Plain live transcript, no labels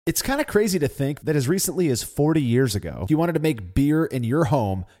It's kind of crazy to think that as recently as 40 years ago, if you wanted to make beer in your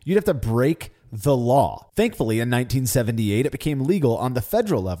home, you'd have to break the law. Thankfully, in 1978, it became legal on the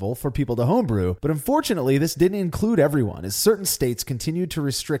federal level for people to homebrew, but unfortunately, this didn't include everyone, as certain states continued to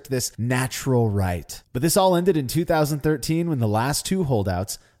restrict this natural right. But this all ended in 2013 when the last two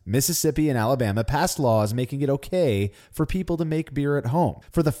holdouts, Mississippi and Alabama, passed laws making it okay for people to make beer at home.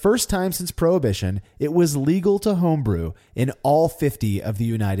 For the first time since Prohibition, it was legal to homebrew in all 50 of the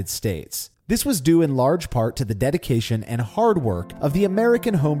United States. This was due in large part to the dedication and hard work of the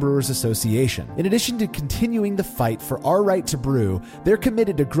American Homebrewers Association. In addition to continuing the fight for our right to brew, they're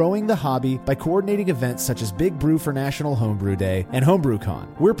committed to growing the hobby by coordinating events such as Big Brew for National Homebrew Day and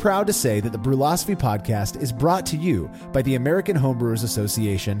HomebrewCon. We're proud to say that the Brewlosophy podcast is brought to you by the American Homebrewers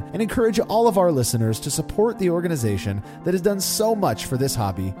Association and encourage all of our listeners to support the organization that has done so much for this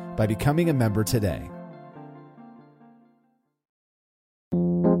hobby by becoming a member today.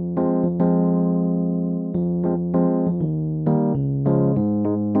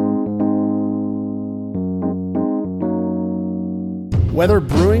 Whether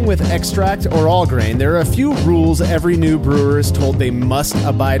brewing with extract or all grain, there are a few rules every new brewer is told they must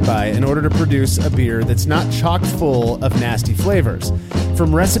abide by in order to produce a beer that's not chock full of nasty flavors.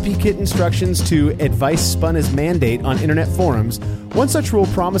 From recipe kit instructions to advice spun as mandate on internet forums, one such rule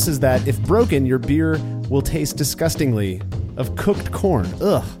promises that, if broken, your beer will taste disgustingly of cooked corn.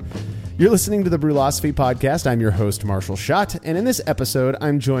 Ugh. You're listening to the Brewlosophy podcast. I'm your host, Marshall Schott, and in this episode,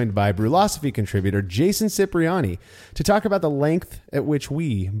 I'm joined by Brewlosophy contributor Jason Cipriani to talk about the length at which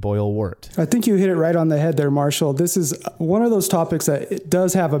we boil wort. I think you hit it right on the head there, Marshall. This is one of those topics that it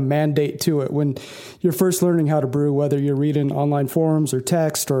does have a mandate to it. When you're first learning how to brew, whether you're reading online forums or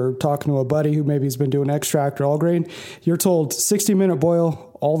text or talking to a buddy who maybe has been doing extract or all grain, you're told 60-minute boil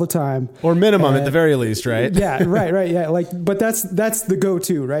all the time, or minimum at the very least, right? Yeah, right. Yeah, but that's the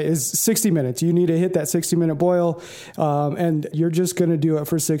go-to, right? Is 60 minutes. You need to hit that 60-minute boil, and you're just going to do it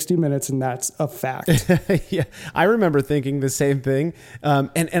for 60 minutes, and that's a fact. Yeah, I remember thinking the same thing,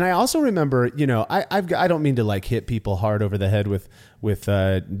 and I also remember, I don't mean to like hit people hard over the head with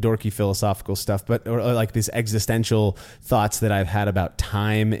dorky philosophical stuff, but or like these existential thoughts that I've had about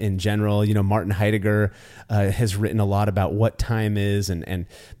time in general. Martin Heidegger has written a lot about what time is and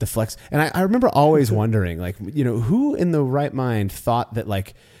the flex. And I remember always wondering, who in the right mind thought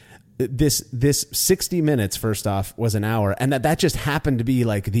that this 60 minutes, first off, was an hour, and that just happened to be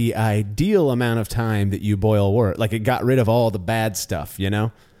like the ideal amount of time that you boil wort. Like, it got rid of all the bad stuff,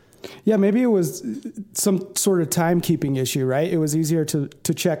 Yeah, maybe it was some sort of timekeeping issue, right? It was easier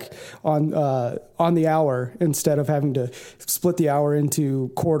to check on the hour instead of having to split the hour into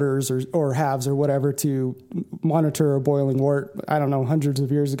quarters or halves or whatever to monitor a boiling wort. I don't know, hundreds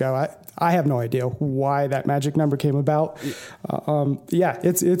of years ago. I have no idea why that magic number came about.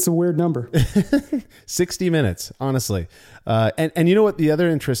 It's a weird number. 60 minutes, honestly. And you know what? The other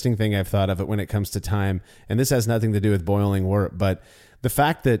interesting thing I've thought of it when it comes to time, and this has nothing to do with boiling wort, but the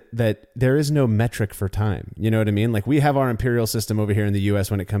fact that there is no metric for time, you know what I mean? Like, we have our imperial system over here in the US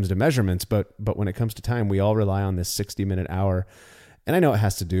when it comes to measurements, but when it comes to time, we all rely on this 60-minute hour. And I know it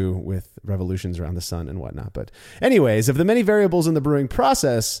has to do with revolutions around the sun and whatnot. But anyways, of the many variables in the brewing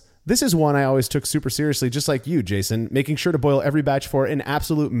process, this is one I always took super seriously, just like you, Jason, making sure to boil every batch for an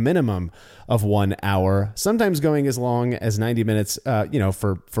absolute minimum of 1 hour, sometimes going as long as 90 minutes,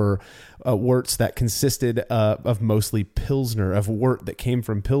 for worts that consisted of mostly Pilsner, of wort that came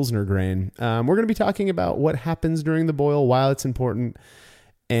from Pilsner grain. We're going to be talking about what happens during the boil, while it's important,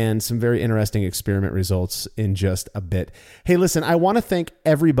 and some very interesting experiment results in just a bit. Hey, listen, I want to thank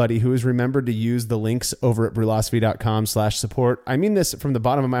everybody who has remembered to use the links over at brewlosophy.com/support. I mean this from the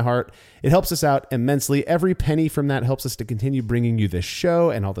bottom of my heart. It helps us out immensely. Every penny from that helps us to continue bringing you this show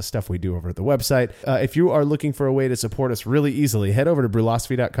and all the stuff we do over at the website. If you are looking for a way to support us really easily, head over to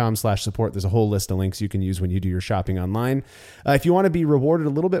brewlosophy.com/support. There's a whole list of links you can use when you do your shopping online. If you want to be rewarded a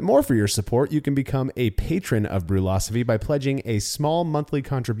little bit more for your support, you can become a patron of Brewlosophy by pledging a small monthly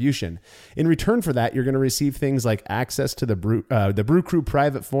contribution. In return for that, you're going to receive things like access to the Brew Crew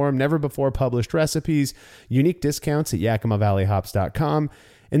private forum, never before published recipes, unique discounts at YakimaValleyHops.com,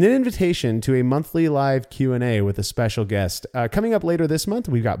 and an invitation to a monthly live Q&A with a special guest. Coming up later this month,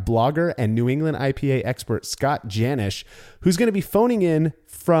 we've got blogger and New England IPA expert Scott Janisch, who's going to be phoning in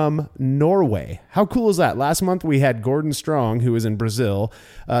from Norway. How cool is that? Last month we had Gordon Strong, who was in Brazil.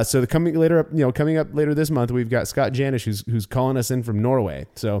 Coming up later this month, we've got Scott Janisch, who's calling us in from Norway.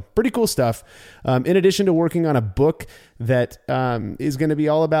 So pretty cool stuff. In addition to working on a book that is going to be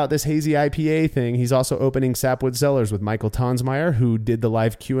all about this hazy IPA thing, he's also opening Sapwood Cellars with Michael Tonsmeyer, who did the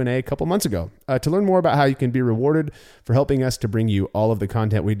live Q&A a couple months ago. To learn more about how you can be rewarded for helping us to bring you all of the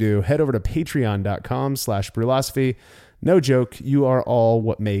content we do, head over to patreon.com/brewlosophy. No joke, you are all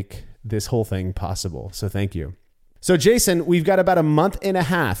what make this whole thing possible. So thank you. So Jason, we've got about a month and a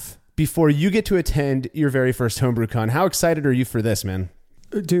half before you get to attend your very first HomebrewCon. How excited are you for this, man?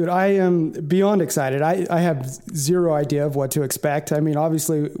 Dude, I am beyond excited. I have zero idea of what to expect. I mean,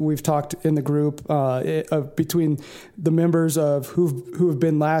 obviously, we've talked in the group between the members of who have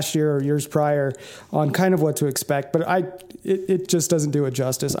been last year or years prior on kind of what to expect, but it just doesn't do it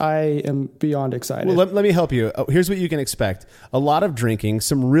justice. I am beyond excited. Well, let me help you. Here's what you can expect. A lot of drinking,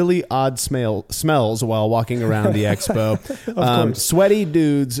 some really odd smells while walking around the expo, sweaty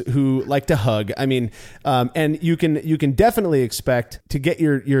dudes who like to hug. I mean, and you can definitely expect to get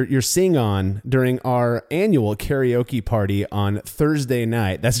your sing on during our annual karaoke party on Thursday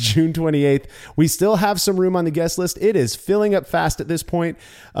night. That's June 28th. We still have some room on the guest list. It is filling up fast at this point.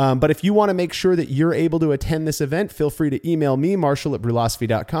 But if you want to make sure that you're able to attend this event, feel free to email me,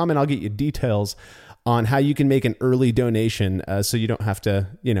 Marshall@brewlosophy.com, and I'll get you details on how you can make an early donation so you don't have to,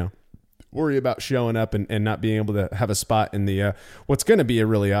 worry about showing up and not being able to have a spot in the what's going to be a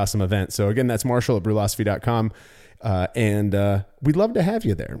really awesome event. So again, that's Marshall@brewlosophy.com. And we'd love to have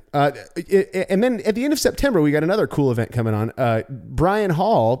you there. And then at the end of September, we got another cool event coming on. Brian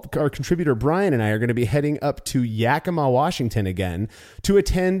Hall, our contributor Brian, and I are going to be heading up to Yakima, Washington again to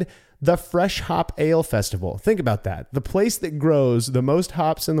attend the Fresh Hop Ale Festival. Think about that. The place that grows the most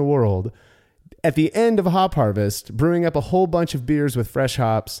hops in the world at the end of a hop harvest, brewing up a whole bunch of beers with fresh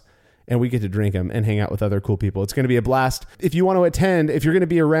hops, and we get to drink them and hang out with other cool people. It's going to be a blast. If you want to attend, if you're going to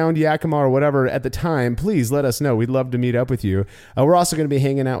be around Yakima or whatever at the time, please let us know. We'd love to meet up with you. We're also going to be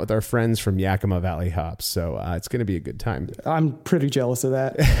hanging out with our friends from Yakima Valley Hops, so it's going to be a good time. I'm pretty jealous of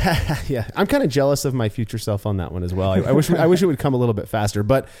that. Yeah, I'm kind of jealous of my future self on that one as well. I wish it would come a little bit faster,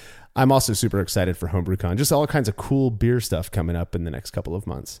 but I'm also super excited for HomebrewCon. Just all kinds of cool beer stuff coming up in the next couple of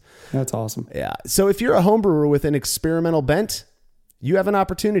months. That's awesome. Yeah. So if you're a homebrewer with an experimental bent, you have an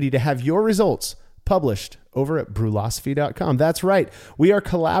opportunity to have your results published over at brewlosophy.com. That's right. We are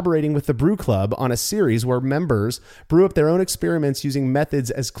collaborating with the Brew Club on a series where members brew up their own experiments using methods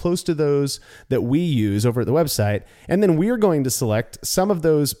as close to those that we use over at the website. And then we're going to select some of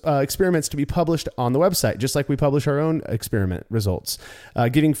those experiments to be published on the website, just like we publish our own experiment results,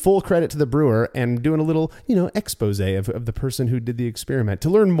 giving full credit to the brewer and doing a little, expose of the person who did the experiment. To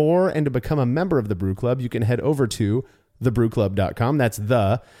learn more and to become a member of the Brew Club, you can head over to thebrewclub.com. That's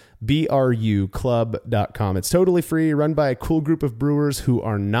BRUclub.com. It's totally free, run by a cool group of brewers who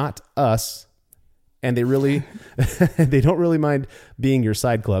are not us. And they don't really mind being your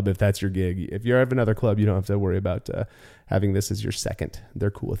side club if that's your gig. If you have another club, you don't have to worry about having this as your second. They're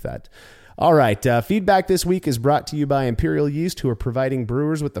cool with that. All right. Feedback this week is brought to you by Imperial Yeast, who are providing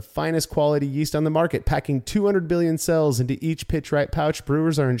brewers with the finest quality yeast on the market. Packing 200 billion cells into each pitch-right pouch,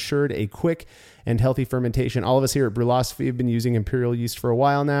 brewers are ensured a quick and healthy fermentation. All of us here at Brewlosophy have been using Imperial Yeast for a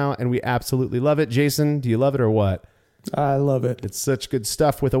while now, and we absolutely love it. Jason, do you love it or what? I love it. It's such good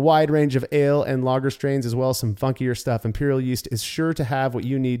stuff with a wide range of ale and lager strains, as well as some funkier stuff. Imperial Yeast is sure to have what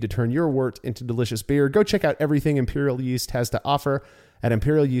you need to turn your wort into delicious beer. Go check out everything Imperial Yeast has to offer at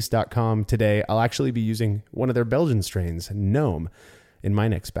imperialyeast.com today. I'll actually be using one of their Belgian strains, Gnome, in my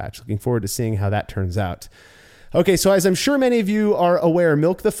next batch. Looking forward to seeing how that turns out. Okay, so as I'm sure many of you are aware,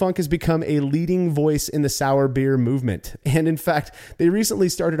 Milk the Funk has become a leading voice in the sour beer movement. And in fact, they recently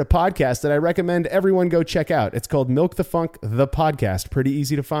started a podcast that I recommend everyone go check out. It's called Milk the Funk, the podcast. Pretty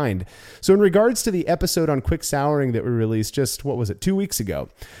easy to find. So in regards to the episode on quick souring that we released just, 2 weeks ago,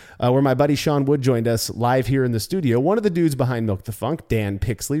 where my buddy Sean Wood joined us live here in the studio, one of the dudes behind Milk the Funk, Dan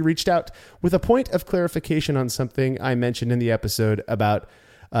Pixley, reached out with a point of clarification on something I mentioned in the episode about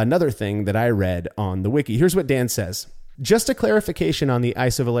another thing that I read on the wiki. Here's what Dan says. Just a clarification on the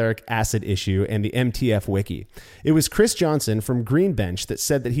isovaleric acid issue and the MTF wiki. It was Chris Johnson from Greenbench that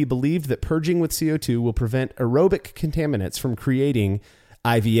said that he believed that purging with CO2 will prevent aerobic contaminants from creating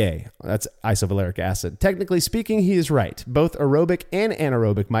IVA. That's isovaleric acid. Technically speaking, he is right. Both aerobic and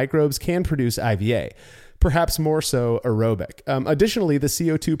anaerobic microbes can produce IVA. Perhaps more so aerobic. Additionally, the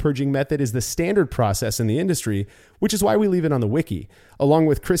CO2 purging method is the standard process in the industry, which is why we leave it on the wiki, along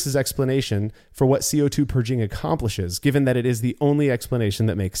with Chris's explanation for what CO2 purging accomplishes, given that it is the only explanation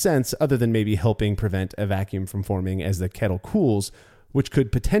that makes sense, other than maybe helping prevent a vacuum from forming as the kettle cools, which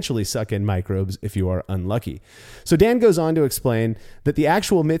could potentially suck in microbes if you are unlucky. So Dan goes on to explain that the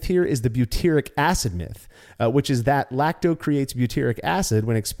actual myth here is the butyric acid myth, which is that lacto creates butyric acid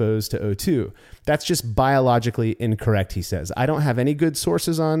when exposed to O2. That's just biologically incorrect, he says. I don't have any good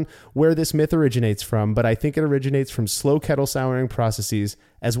sources on where this myth originates from, but I think it originates from slow kettle souring processes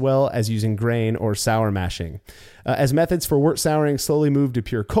as well as using grain or sour mashing. As methods for wort souring slowly moved to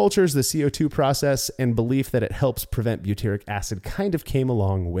pure cultures, the CO2 process and belief that it helps prevent butyric acid kind of came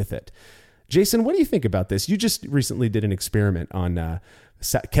along with it. Jason, what do you think about this? You just recently did an experiment on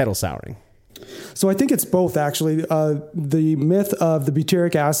kettle souring. So I think it's both, actually. The myth of the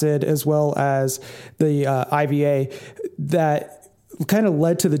butyric acid as well as the IVA that kind of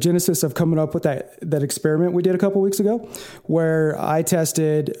led to the genesis of coming up with that experiment we did a couple weeks ago, where I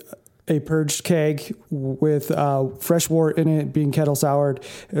tested a purged keg with fresh wort in it being kettle soured,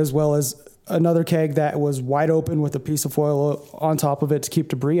 as well as another keg that was wide open with a piece of foil on top of it to keep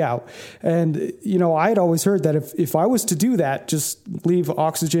debris out. And, I had always heard that if I was to do that, just leave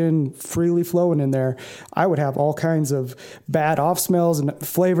oxygen freely flowing in there, I would have all kinds of bad off smells and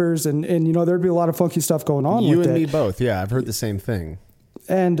flavors. And there'd be a lot of funky stuff going on with it. You and me both. Yeah, I've heard the same thing.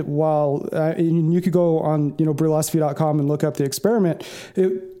 And while you could go on, brewlosophy.com and look up the experiment,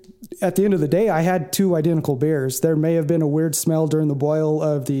 at the end of the day, I had 2 identical beers. There may have been a weird smell during the boil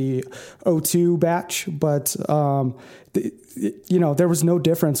of the O2 batch, but there was no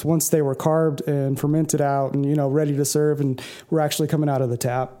difference once they were carved and fermented out and, ready to serve and were actually coming out of the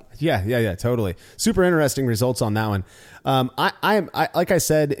tap. Yeah, totally. Super interesting results on that one. I like I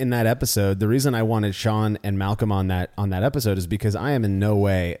said in that episode, the reason I wanted Sean and Malcolm on that episode is because I am in no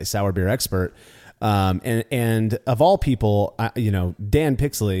way a sour beer expert. And of all people, Dan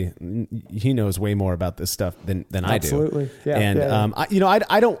Pixley, he knows way more about this stuff than I do. Absolutely. Yeah. And, I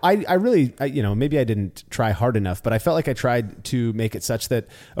really, maybe I didn't try hard enough, but I felt like I tried to make it such that,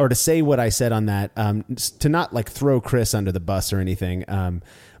 or to say what I said on that, to not like throw Chris under the bus or anything.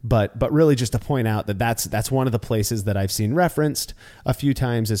 But really just to point out that that's one of the places that I've seen referenced a few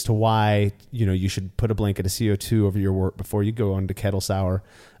times as to why, you should put a blanket of CO2 over your wort before you go on to kettle sour,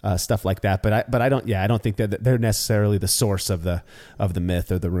 stuff like that. But I don't think that they're necessarily the source of the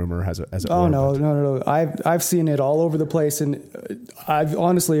myth or the rumor as it Oh, were. No. I've seen it all over the place, and I've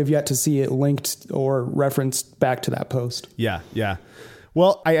honestly have yet to see it linked or referenced back to that post. Yeah.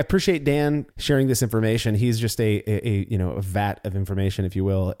 Well, I appreciate Dan sharing this information. He's just a vat of information, if you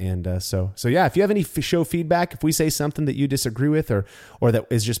will. And so yeah, if you have any show feedback, if we say something that you disagree with or that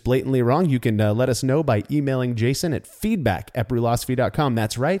is just blatantly wrong, you can let us know by emailing Jason at feedback@brewlosophy.com.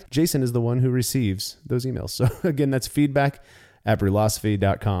 That's right. Jason is the one who receives those emails. So again, that's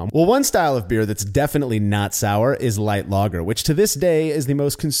feedback@brewlosophy.com. Well, one style of beer that's definitely not sour is light lager, which to this day is the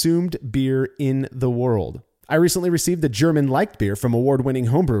most consumed beer in the world. I recently received the German Liked beer from award-winning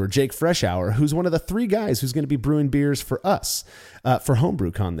homebrewer Jake Freshour, who's one of the 3 guys who's going to be brewing beers for us for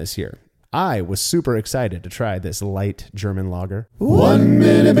HomebrewCon this year. I was super excited to try this light German lager. 1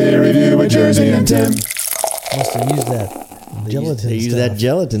 minute beer review with Jersey and Tim. Must have used that gelatin. They use that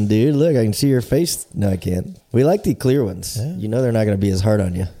gelatin, dude. Look, I can see your face. No, I can't. We like the clear ones. Yeah. They're not going to be as hard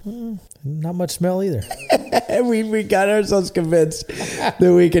on you. Not much smell either. we got ourselves convinced that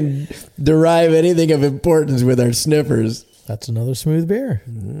we can derive anything of importance with our sniffers. That's another smooth beer.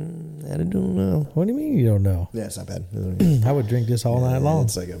 I don't know. What do you mean you don't know? Yeah, it's not bad. I would drink this all night long.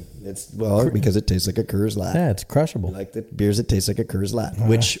 Because it tastes like a Coors Light. Yeah, it's crushable. I like the beers that taste like a Coors Light,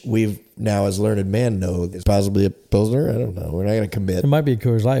 which we've now, as learned men, know is possibly a Pilsner. I don't know. We're not going to commit. It might be a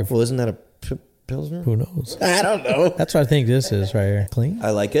Coors Light. Well, isn't that a Pilsner? Who knows? I don't know. That's what I think this is right here. Clean?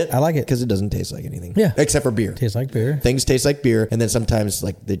 I like it. Because it doesn't taste like anything. Yeah. Except for beer. Tastes like beer. Things taste like beer, and then sometimes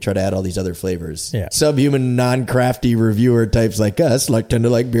they try to add all these other flavors. Yeah. Subhuman, non-crafty reviewer types like us tend to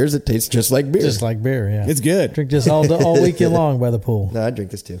like beers that taste just like beer. Just like beer, yeah. It's good. Drink this all weekend long by the pool. No, I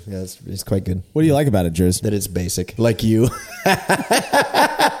drink this too. Yeah, it's quite good. What do you like about it, Jers? That it's basic. Like you.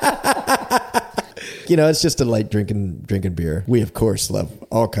 It's just a light drinking beer. We, of course, love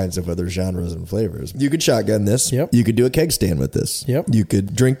all kinds of other genres and flavors. You could shotgun this. Yep. You could do a keg stand with this. Yep. You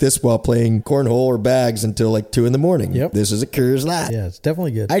could drink this while playing cornhole or bags until 2 a.m. Yep. This is a Coors Light. Yeah, it's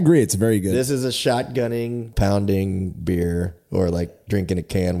definitely good. I agree. It's very good. This is a shotgunning, pounding beer, or drinking a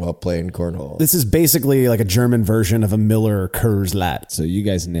can while playing cornhole. This is basically like a German version of a Miller Coors Light. So you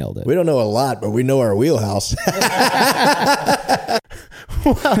guys nailed it. We don't know a lot, but we know our wheelhouse.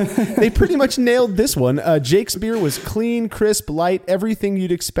 Well, they pretty much nailed this one. Jake's beer was clean, crisp, light, everything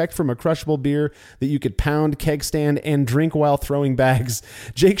you'd expect from a crushable beer that you could pound, keg stand, and drink while throwing bags.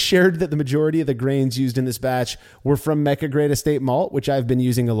 Jake shared that the majority of the grains used in this batch were from Mecca Great Estate Malt, which I've been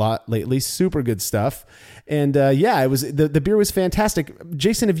using a lot lately. Super good stuff. And it was the beer was fantastic.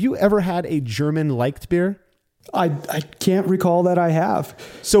 Jason, have you ever had a German Liked beer? I can't recall that I have.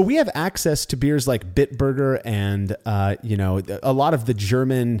 So we have access to beers like Bitburger and a lot of the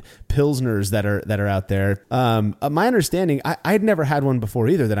German Pilsners that are out there. My understanding, I had never had one before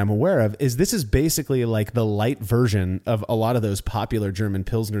either that I'm aware of, is this is basically like the light version of a lot of those popular German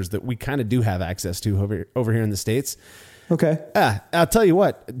Pilsners that we kind of do have access to over here in the States. Okay. I'll tell you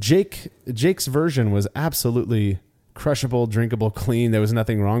what, Jake's version was absolutely crushable, drinkable, clean. There was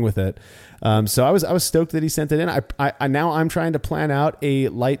nothing wrong with it. So I was stoked that he sent it in. I'm trying to plan out a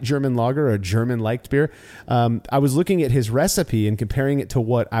light German lager, or a German liked beer. I was looking at his recipe and comparing it to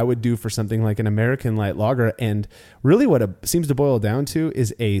what I would do for something like an American light lager. And really what it seems to boil down to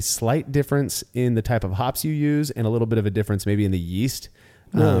is a slight difference in the type of hops you use and a little bit of a difference maybe in the yeast.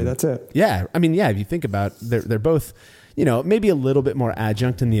 Really, that's it. Yeah. I mean, yeah, if you think about it, they're both, maybe a little bit more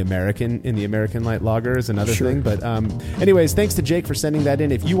adjunct in the American light lager is another thing. But anyways, thanks to Jake for sending that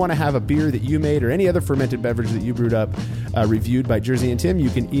in. If you want to have a beer that you made or any other fermented beverage that you brewed up reviewed by Jersey and Tim, you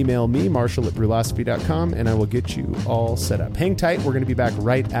can email me, marshall@brewlosophy.com, and I will get you all set up. Hang tight. We're going to be back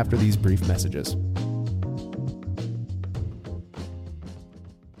right after these brief messages.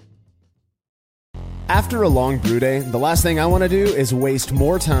 After a long brew day, the last thing I want to do is waste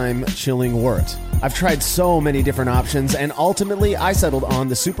more time chilling wort. I've tried so many different options, and ultimately I settled on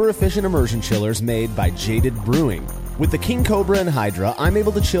the super efficient immersion chillers made by Jaded Brewing. With the King Cobra and Hydra, I'm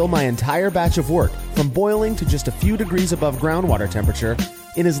able to chill my entire batch of wort from boiling to just a few degrees above groundwater temperature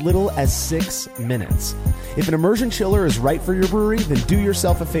in as little as 6 minutes. If an immersion chiller is right for your brewery, then do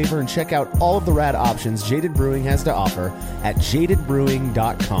yourself a favor and check out all of the rad options Jaded Brewing has to offer at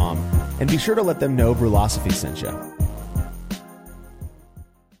jadedbrewing.com, and be sure to let them know Brewlosophy sent you.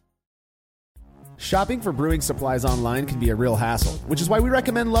 Shopping for brewing supplies online can be a real hassle, which is why we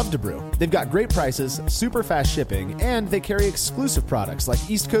recommend Love to Brew. They've got great prices, super fast shipping, and they carry exclusive products like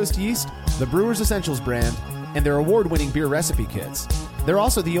East Coast Yeast, the Brewers Essentials brand, and their award-winning beer recipe kits. They're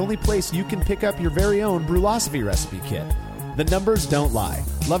also the only place you can pick up your very own Brewlosophy recipe kit. The numbers don't lie.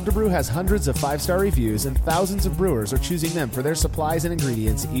 Love to Brew has hundreds of 5-star reviews, and thousands of brewers are choosing them for their supplies and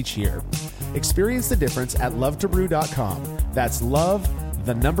ingredients each year. Experience the difference at lovetobrew.com. That's love,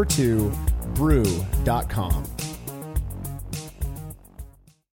 the number 2, brew.com.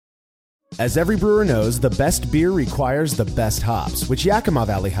 As every brewer knows, the best beer requires the best hops, which Yakima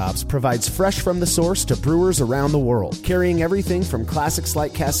Valley Hops provides fresh from the source to brewers around the world, carrying everything from classics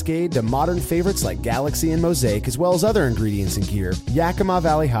like Cascade to modern favorites like Galaxy and Mosaic, as well as other ingredients and gear. Yakima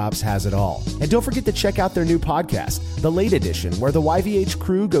Valley Hops has it all. And don't forget to check out their new podcast, The Late Edition, where the YVH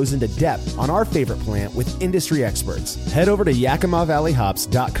crew goes into depth on our favorite plant with industry experts. Head over to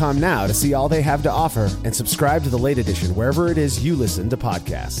YakimaValleyHops.com now to see all they have to offer, and subscribe to The Late Edition wherever it is you listen to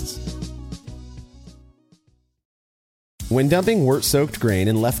podcasts. When dumping wort-soaked grain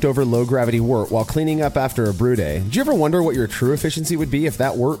in leftover low-gravity wort while cleaning up after a brew day, did you ever wonder what your true efficiency would be if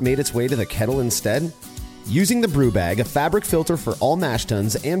that wort made its way to the kettle instead? Using the brew bag, a fabric filter for all mash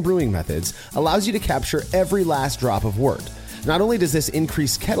tuns and brewing methods, allows you to capture every last drop of wort. Not only does this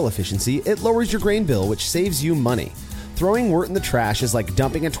increase kettle efficiency, it lowers your grain bill, which saves you money. Throwing wort in the trash is like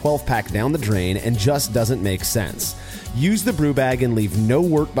dumping a 12-pack down the drain and just doesn't make sense. Use the brew bag and leave no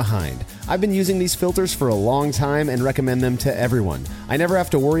wort behind. I've been using these filters for a long time and recommend them to everyone. I never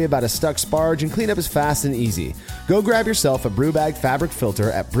have to worry about a stuck sparge, and cleanup is fast and easy. Go grab yourself a brew bag fabric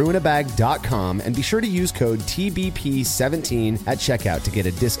filter at brewinabag.com, and be sure to use code TBP17 at checkout to get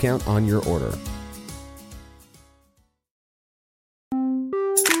a discount on your order.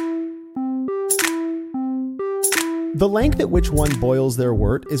 The length at which one boils their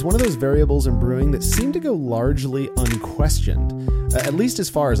wort is one of those variables in brewing that seem to go largely unquestioned, at least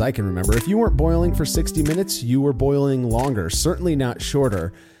as far as I can remember. If you weren't boiling for 60 minutes, you were boiling longer, certainly not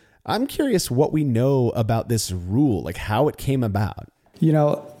shorter. I'm curious what we know about this rule, like how it came about.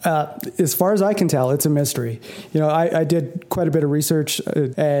 As far as I can tell, it's a mystery. I did quite a bit of research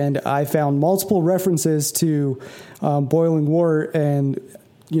and I found multiple references to boiling wort, and,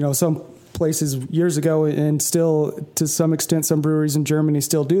 some places years ago, and still to some extent some breweries in Germany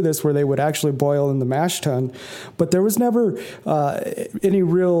still do this, where they would actually boil in the mash tun, but there was never any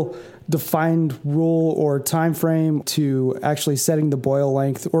real defined rule or time frame to actually setting the boil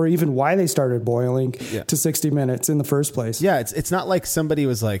length, or even why they started boiling to 60 minutes in the first place. Yeah, it's not like somebody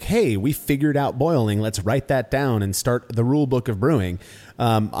was like, hey, we figured out boiling, let's write that down and start the rule book of brewing.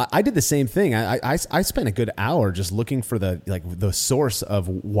 I did the same thing. I spent a good hour just looking for the source of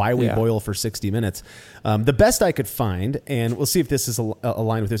why we boil for 60 minutes. The best I could find, and we'll see if this is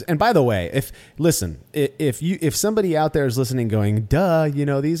aligned with this. And by the way, if somebody out there is listening going, duh,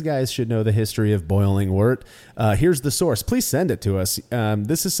 these guys should should know the history of boiling wort. Here's the source. Please send it to us.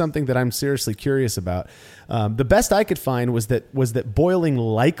 This is something that I'm seriously curious about. The best I could find was that boiling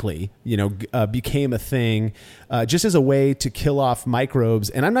likely, became a thing just as a way to kill off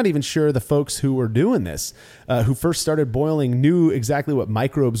microbes. And I'm not even sure the folks who were doing this, who first started boiling, knew exactly what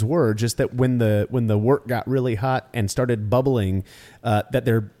microbes were. Just that when the wort got really hot and started bubbling, that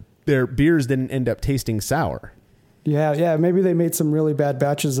their beers didn't end up tasting sour. Yeah. Maybe they made some really bad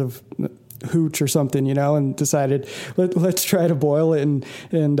batches of hooch or something, and decided let's try to boil it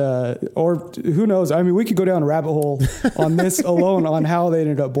and or who knows? I mean, we could go down a rabbit hole on this alone on how they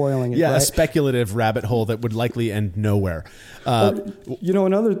ended up boiling it. Yeah, right? A speculative rabbit hole that would likely end nowhere.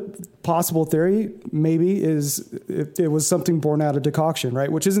 Another possible theory maybe is it was something born out of decoction,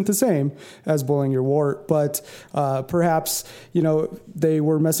 right? Which isn't the same as boiling your wort, but perhaps they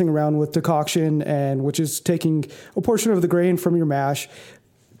were messing around with decoction, and which is taking a portion of the grain from your mash,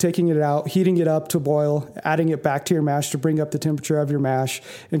 taking it out, heating it up to boil, adding it back to your mash to bring up the temperature of your mash,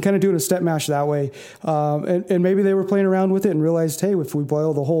 and kind of doing a step mash that way. And maybe they were playing around with it and realized, hey, if we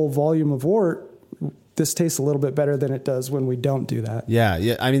boil the whole volume of wort, this tastes a little bit better than it does when we don't do that.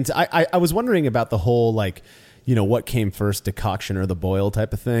 Yeah. I mean, I was wondering about the whole, what came first, decoction or the boil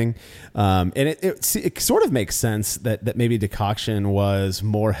type of thing. And it sort of makes sense that maybe decoction was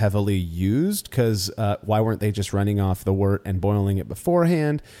more heavily used because why weren't they just running off the wort and boiling it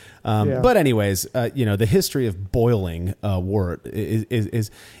beforehand? But anyways, the history of boiling wort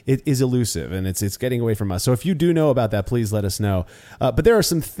is elusive, and it's getting away from us. So if you do know about that, please let us know. But there are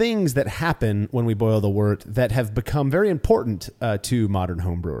some things that happen when we boil the wort that have become very important to modern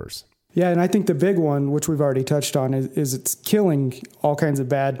homebrewers. Yeah, and I think the big one, which we've already touched on, is it's killing all kinds of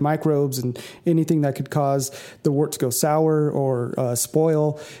bad microbes and anything that could cause the wort to go sour or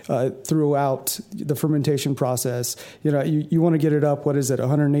spoil throughout the fermentation process. You want to get it up,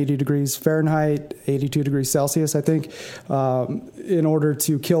 180 degrees Fahrenheit, 82 degrees Celsius, I think, in order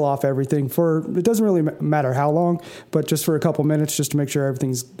to kill off everything it doesn't really matter how long, but just for a couple minutes, just to make sure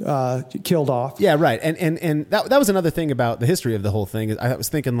everything's killed off. Yeah, right. And that was another thing about the history of the whole thing. I was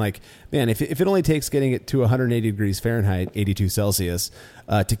thinking man, if it only takes getting it to 180 degrees Fahrenheit, 82 Celsius,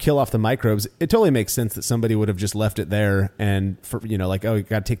 to kill off the microbes, it totally makes sense that somebody would have just left it there and you got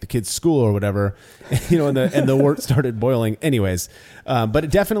to take the kids to school or whatever, and the wort started boiling anyways. But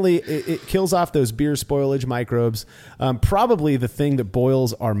it definitely it kills off those beer spoilage microbes. Probably the thing that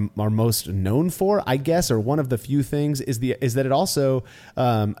boils are most known for, I guess, or one of the few things is that it also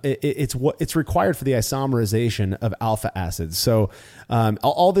it's required for the isomerization of alpha acids. So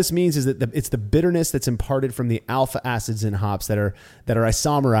all this means is that it's the bitterness that's imparted from the alpha acids in hops that are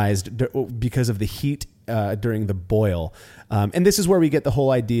isomerized because of the heat during the boil. And this is where we get the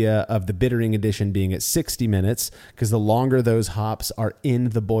whole idea of the bittering addition being at 60 minutes, because the longer those hops are in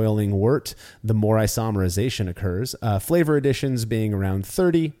the boiling wort, the more isomerization occurs. Flavor additions being around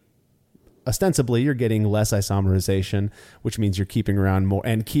 30. Ostensibly, you're getting less isomerization, which means you're keeping around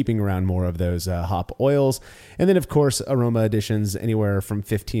more of those hop oils. And then, of course, aroma additions anywhere from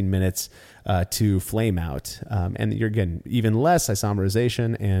 15 minutes to flame out. And you're getting even less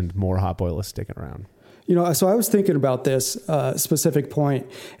isomerization and more hop oil is sticking around. So I was thinking about this specific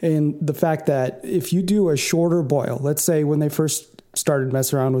point and the fact that if you do a shorter boil, let's say when they first started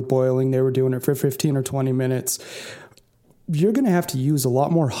messing around with boiling, they were doing it for 15 or 20 minutes, you're going to have to use a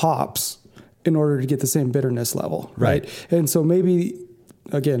lot more hops in order to get the same bitterness level, right? And so maybe,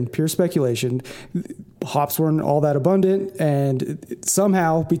 again, pure speculation, hops weren't all that abundant, and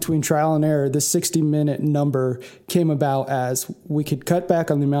somehow between trial and error, this 60-minute number came about as we could cut back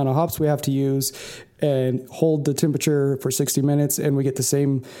on the amount of hops we have to use and hold the temperature for 60 minutes, and we get the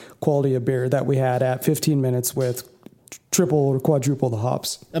same quality of beer that we had at 15 minutes with triple or quadruple the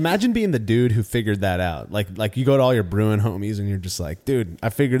hops. Imagine being the dude who figured that out. Like you go to all your brewing homies and you're just like, dude, I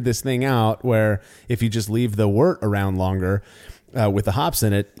figured this thing out where if you just leave the wort around longer with the hops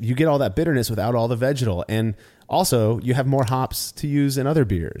in it, you get all that bitterness without all the vegetal. And also you have more hops to use in other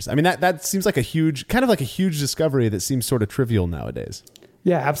beers. I mean, that seems like a huge discovery that seems sort of trivial nowadays.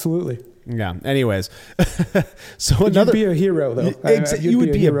 Yeah, absolutely. Yeah. Anyways, so you'd be a hero, though. You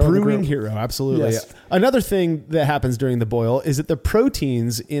would be a brewing hero. Absolutely. Yes. Another thing that happens during the boil is that the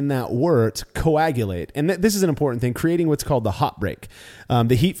proteins in that wort coagulate, and this is an important thing, creating what's called the hop break.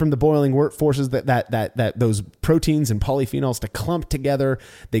 The heat from the boiling wort forces that those proteins and polyphenols to clump together.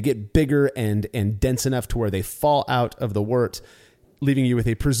 They get bigger and dense enough to where they fall out of the wort, leaving you with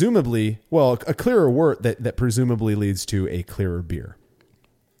a clearer wort that presumably leads to a clearer beer.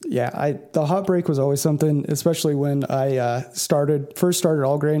 Yeah, the hop break was always something, especially when I first started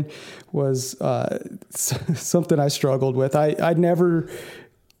all grain, was something I struggled with. I never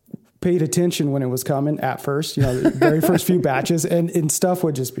paid attention when it was coming at first, the very first few batches, and stuff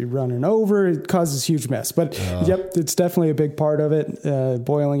would just be running over. It causes huge mess. But yep, it's definitely a big part of it,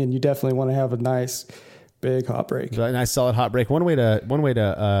 boiling, and you definitely want to have a nice big hot break. A nice solid hot break. One way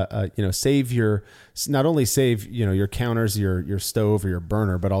to save your, not only save your counters, your stove or your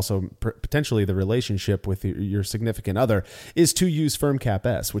burner, but also potentially the relationship with your significant other, is to use Firm Cap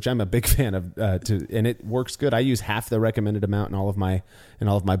S, which I'm a big fan of. And it works good. I use half the recommended amount in all of my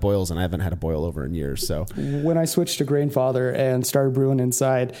boils, and I haven't had a boil over in years. So when I switched to Grainfather and started brewing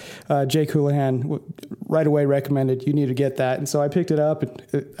inside, Jake Houlihan right away recommended you need to get that, and so I picked it up,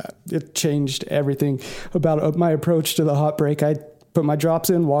 and it changed everything about my approach to the hot break. I put my drops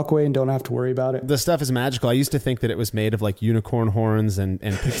in, walk away, and don't have to worry about it. The stuff is magical. I used to think that it was made of like unicorn horns and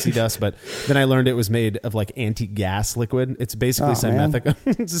pixie dust, but then I learned it was made of like anti-gas liquid. It's basically simethicone.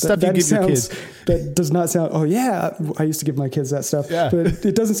 It's the stuff you give your kids. That does not sound, oh yeah, I used to give my kids that stuff, but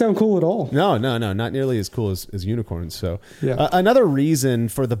it doesn't sound cool at all. No, not nearly as cool as unicorns. So yeah. Another reason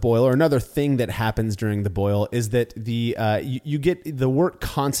for the boil, or another thing that happens during the boil, is that you get the wort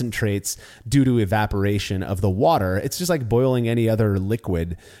concentrates due to evaporation of the water. It's just like boiling any other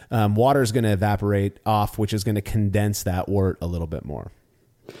liquid. Water is going to evaporate off, which is going to condense that wort a little bit more.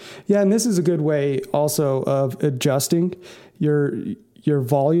 Yeah, and this is a good way also of adjusting your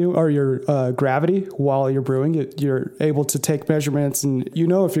volume or your gravity while you're brewing. You're able to take measurements, and if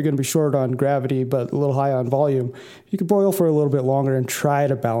you're going to be short on gravity but a little high on volume, you can boil for a little bit longer and try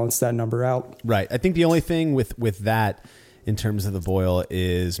to balance that number out. Right. I think the only thing with that in terms of the boil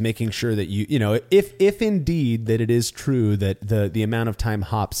is making sure that if indeed that it is true that the amount of time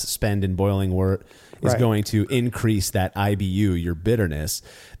hops spend in boiling wort is going to increase that IBU, your bitterness,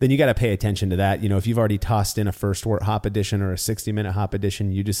 then you got to pay attention to that. If you've already tossed in a first wort hop addition or a 60-minute hop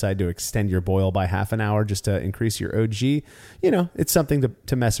addition, you decide to extend your boil by half an hour just to increase your OG. It's something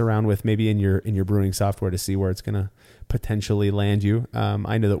to mess around with maybe in your brewing software to see where it's going to potentially land you.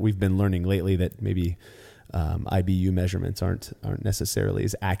 I know that we've been learning lately that maybe IBU measurements aren't necessarily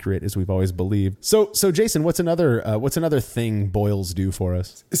as accurate as we've always believed. So Jason, what's another thing boils do for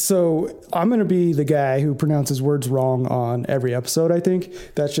us? So I'm going to be the guy who pronounces words wrong on every episode. I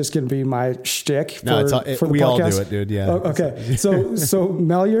think that's just going to be my shtick for the we podcast. all do it, dude. Yeah. Oh, okay. So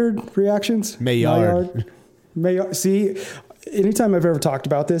Maillard reactions. Maillard. See, anytime I've ever talked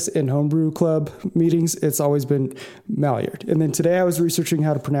about this in homebrew club meetings, it's always been Maillard. And then today I was researching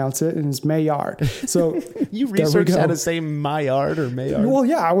how to pronounce it, and it's Maillard. So you researched how to say Maillard or Maillard? Well,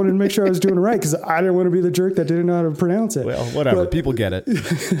 yeah, I wanted to make sure I was doing it right because I didn't want to be the jerk that didn't know how to pronounce it. Well, whatever. People get it.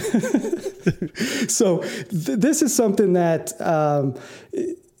 So this is something that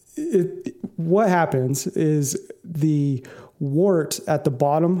what happens is the wort at the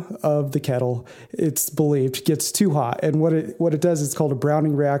bottom of the kettle, it's believed, gets too hot. And what it does, it's called a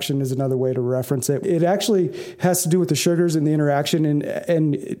browning reaction, is another way to reference it. It actually has to do with the sugars in the interaction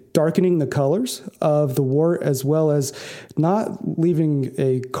and darkening the colors of the wort, as well as not leaving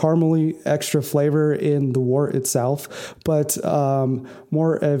a caramely extra flavor in the wort itself, but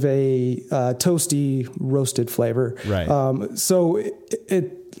more of a toasty roasted flavor. Right. So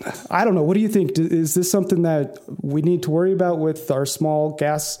I don't know. What do you think? Is this something that we need to worry about with our small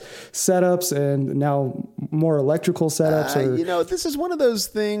gas setups and now more electrical setups? This is one of those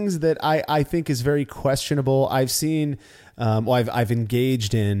things that I think is very questionable. I've seen, I've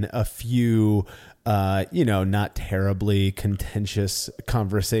engaged in a few, not terribly contentious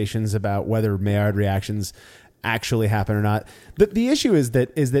conversations about whether Maillard reactions actually happen or not. The issue is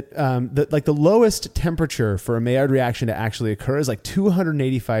that the lowest temperature for a Maillard reaction to actually occur is like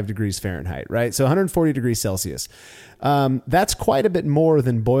 285 degrees Fahrenheit, right? So 140 degrees Celsius. That's quite a bit more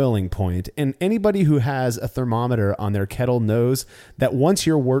than boiling point. And anybody who has a thermometer on their kettle knows that once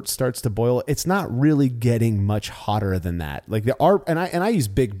your wort starts to boil, it's not really getting much hotter than that. Like I use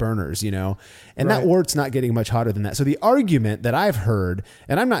big burners, and that wort's not getting much hotter than that. So the argument that I've heard,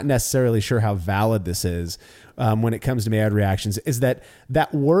 and I'm not necessarily sure how valid this is, when it comes to Maillard reactions, is that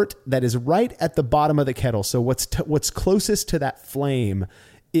wort that is right at the bottom of the kettle. So what's closest to that flame,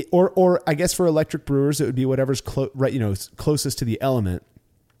 or I guess for electric brewers, it would be whatever's closest to the element.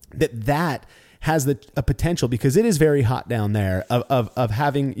 That has a potential, because it is very hot down there, of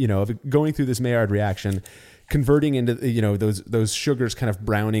having, of going through this Maillard reaction, converting into those sugars kind of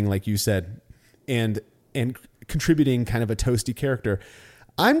browning, like you said, and contributing kind of a toasty character.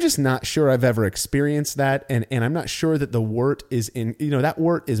 I'm just not sure I've ever experienced that, and I'm not sure that the wort is in. That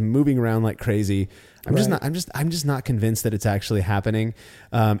wort is moving around like crazy. I'm just not convinced that it's actually happening.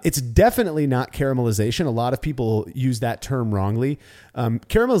 It's definitely not caramelization. A lot of people use that term wrongly.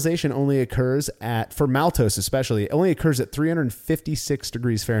 Caramelization only occurs for maltose especially, it only occurs at 356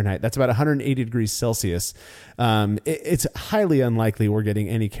 degrees Fahrenheit. That's about 180 degrees Celsius. It's highly unlikely we're getting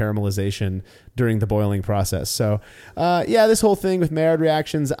any caramelization during the boiling process. So, this whole thing with Maillard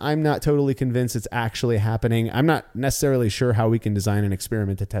reactions, I'm not totally convinced it's actually happening. I'm not necessarily sure how we can design an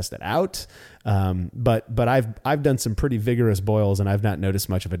experiment to test it out. But I've done some pretty vigorous boils, and I've not noticed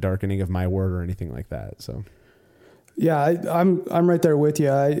much of a darkening of my wort or anything like that. So, yeah, I'm right there with you.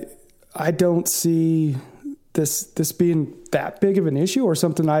 I don't see this being that big of an issue or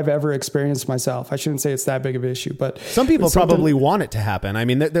something I've ever experienced myself. I shouldn't say it's that big of an issue, but some people probably want it to happen. I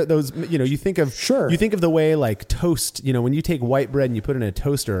mean, those, you think of, sure. You think of the way like toast, when you take white bread and you put it in a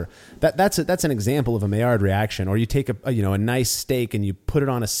toaster, that's an example of a Maillard reaction. Or you take a nice steak and you put it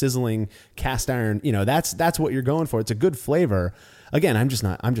on a sizzling cast iron, that's what you're going for. It's a good flavor. Again, I'm just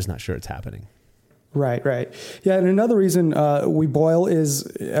not sure it's happening. Right. Yeah, and another reason we boil is,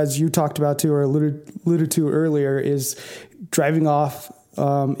 as you talked about too, or alluded to earlier, is driving off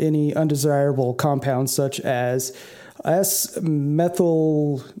any undesirable compounds such as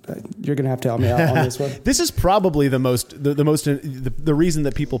S-methyl. You're going to have to help me out on this one. This is probably the reason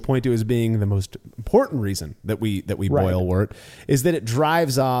that people point to as being the most important reason that we boil wort is that it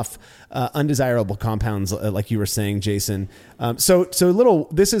drives off undesirable compounds, like you were saying, Jason. I'm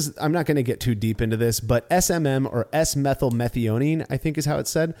not going to get too deep into this, but SMM, or S-methylmethionine, I think is how it's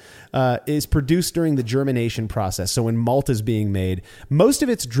said, is produced during the germination process. So when malt is being made, most of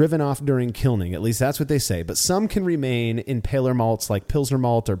it's driven off during kilning. At least that's what they say. But some can remain in paler malts like Pilsner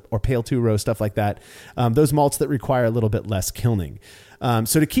malt or Pale 2 row, stuff like that. Those malts that require a little bit less kilning.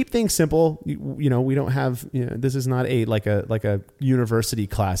 So to keep things simple, we don't have, this is not like a university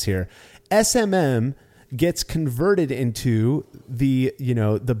class here. SMM gets converted into the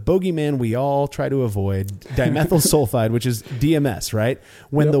bogeyman we all try to avoid, dimethyl sulfide, which is DMS, right?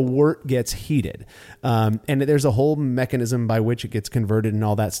 When the wort gets heated. And there's a whole mechanism by which it gets converted and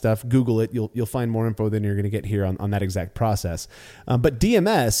all that stuff. Google it. You'll find more info than you're going to get here on that exact process. But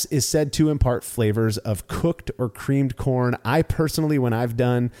DMS is said to impart flavors of cooked or creamed corn. I personally, when I've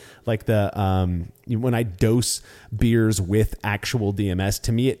done like when I dose beers with actual DMS,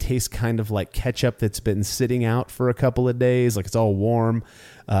 to me, it tastes kind of like ketchup that's been sitting out for a couple of days. Like it's all warm.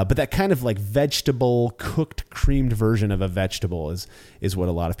 But that kind of like vegetable cooked creamed version of a vegetable is what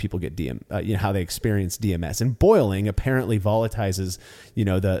a lot of people get how they experience DMS. And boiling apparently volatilizes,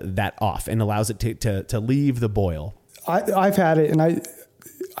 that off and allows it to leave the boil. I've had it, and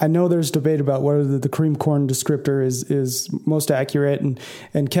I know there's debate about whether the cream corn descriptor is most accurate,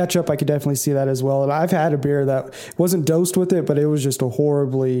 and ketchup, I could definitely see that as well. And I've had a beer that wasn't dosed with it, but it was just a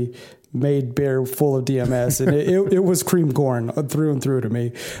horribly made beer full of DMS, and it was cream corn through and through to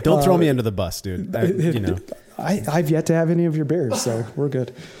me. Don't throw me under the bus, dude. I've yet to have any of your beers, so we're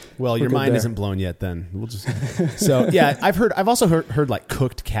good. Well, your mind isn't blown yet. Then we'll just. So yeah, I've also heard like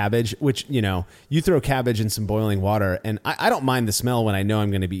cooked cabbage, which you throw cabbage in some boiling water, and I don't mind the smell when I know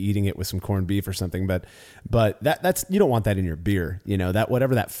I'm going to be eating it with some corned beef or something. But that's you don't want that in your beer. That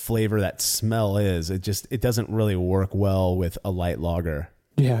whatever that flavor, that smell is, it doesn't really work well with a light lager.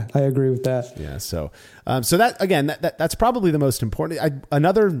 Yeah, I agree with that. Yeah, so that again, that's probably the most important.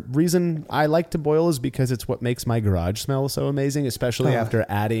 Another reason I like to boil is because it's what makes my garage smell so amazing, especially after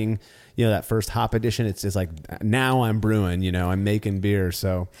adding, that first hop addition. It's just like now I'm brewing, I'm making beer.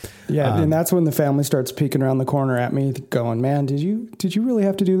 So yeah, and that's when the family starts peeking around the corner at me, going, "Man, did you really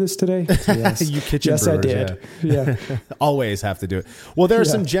have to do this today?" Yes, you kitchen yes, brewers, I did. Yeah. Always have to do it. Well, there are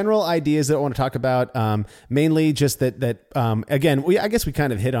some general ideas that I want to talk about. Mainly just that again, I guess we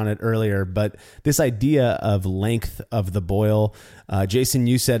kind of hit on it earlier, but this idea of length of the boil. Jason,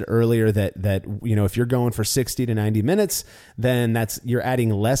 you said earlier that if you're going for 60 to 90 minutes, then you're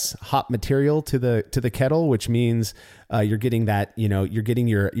adding less hop material to the kettle, which means you're getting that you're getting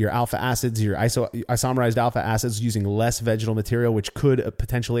your alpha acids, your isomerized alpha acids, using less vegetal material, which could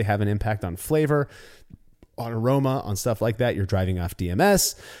potentially have an impact on flavor, on aroma, on stuff like that. You're driving off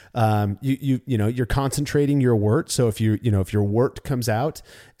DMS. You're concentrating your wort. So if your wort comes out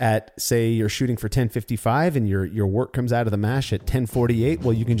at, say, you're shooting for 1055 and your wort comes out of the mash at 1048,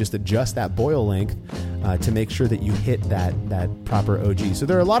 well, you can just adjust that boil length to make sure that you hit that proper OG. So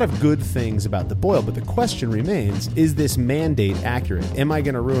there are a lot of good things about the boil, but the question remains, is this mandate accurate? Am I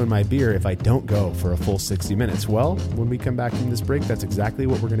going to ruin my beer if I don't go for a full 60 minutes? Well, when we come back from this break, that's exactly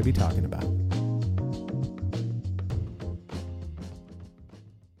what we're going to be talking about.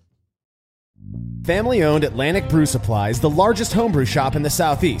 Family-owned Atlantic Brew Supply is the largest homebrew shop in the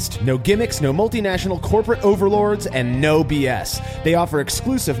Southeast. No gimmicks, no multinational corporate overlords, and no BS. They offer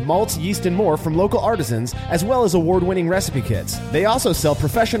exclusive malts, yeast, and more from local artisans, as well as award-winning recipe kits. They also sell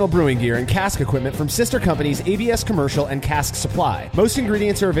professional brewing gear and cask equipment from sister companies ABS Commercial and Cask Supply. Most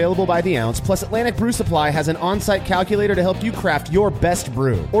ingredients are available by the ounce, plus Atlantic Brew Supply has an on-site calculator to help you craft your best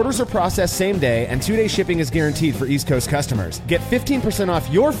brew. Orders are processed same day, and 2-day shipping is guaranteed for East Coast customers. Get 15% off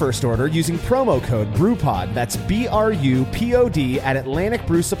your first order using promo code BREWPOD. That's BRUPOD at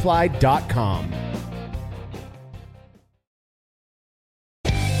AtlanticBrewSupply.com.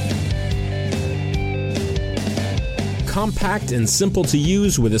 Compact and simple to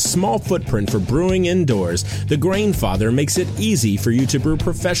use with a small footprint for brewing indoors, the Grainfather makes it easy for you to brew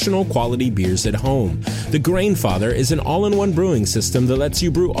professional quality beers at home. The Grainfather is an all-in-one brewing system that lets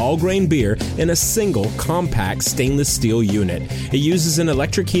you brew all grain beer in a single compact stainless steel unit. It uses an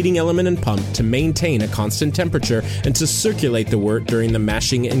electric heating element and pump to maintain a constant temperature and to circulate the wort during the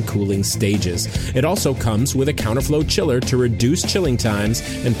mashing and cooling stages. It also comes with a counterflow chiller to reduce chilling times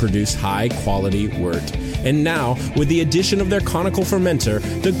and produce high-quality wort. And now, with the addition of their conical fermenter,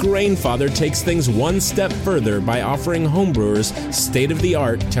 the Grainfather takes things one step further by offering homebrewers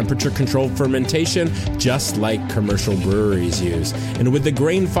state-of-the-art temperature-controlled fermentation just like commercial breweries use. And with the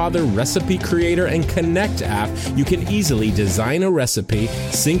Grainfather Recipe Creator and Connect app, you can easily design a recipe,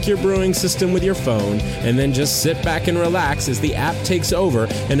 sync your brewing system with your phone, and then just sit back and relax as the app takes over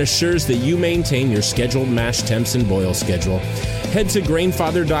and assures that you maintain your scheduled mash temps and boil schedule. Head to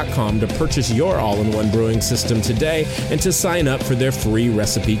Grainfather.com to purchase your all-in-one brewing system today and to sign up for their free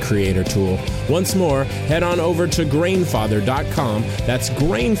recipe creator tool. Once more, head on over to Grainfather.com, that's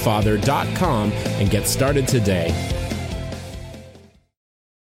Grainfather.com, and get started today.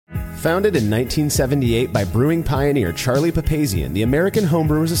 Founded in 1978 by brewing pioneer Charlie Papazian, the American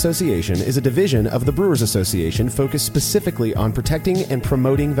Homebrewers Association is a division of the Brewers Association focused specifically on protecting and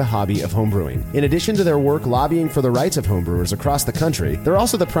promoting the hobby of homebrewing. In addition to their work lobbying for the rights of homebrewers across the country, they're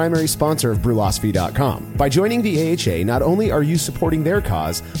also the primary sponsor of Brewlosophy.com. By joining the AHA, not only are you supporting their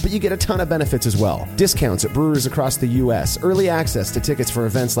cause, but you get a ton of benefits as well. Discounts at breweries across the U.S., early access to tickets for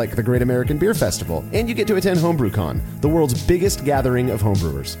events like the Great American Beer Festival, and you get to attend HomebrewCon, the world's biggest gathering of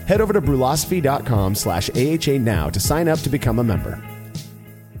homebrewers. Head over to Brewlosophy.com/AHA now to sign up to become a member.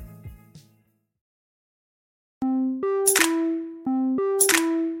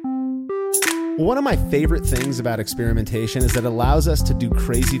 One of my favorite things about experimentation is that it allows us to do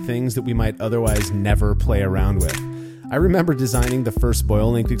crazy things that we might otherwise never play around with. I remember designing the first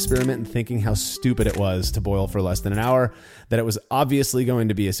boil length experiment and thinking how stupid it was to boil for less than an hour, that it was obviously going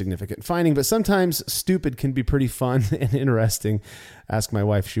to be a significant finding, but sometimes stupid can be pretty fun and interesting. Ask my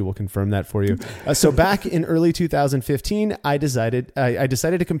wife, she will confirm that for you. So back in early 2015, I decided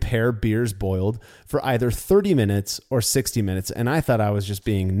to compare beers boiled for either 30 minutes or 60 minutes, and I thought I was just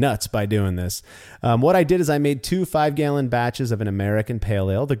being nuts by doing this. What I did is I made 2 5-gallon batches of an American Pale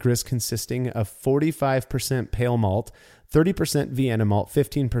Ale, the grist consisting of 45% pale malt, 30% Vienna malt,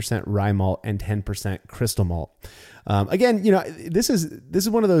 15% rye malt, and 10% crystal malt. Again, this is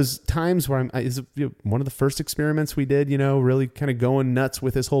one of those times where it's one of the first experiments we did, really kind of going nuts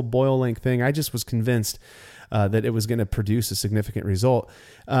with this whole boil length thing. I just was convinced that it was going to produce a significant result.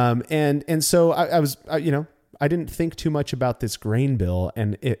 And so I didn't think too much about this grain bill,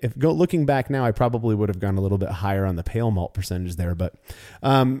 and looking back now, I probably would have gone a little bit higher on the pale malt percentage there. But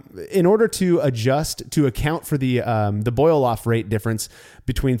in order to account for the boil off rate difference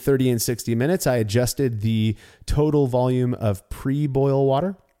between 30 and 60 minutes, I adjusted the total volume of pre-boil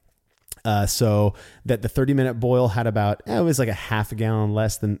water. So that the 30-minute boil had about, it was like a half a gallon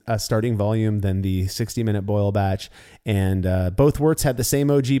less than a starting volume than the 60-minute boil batch. And both worts had the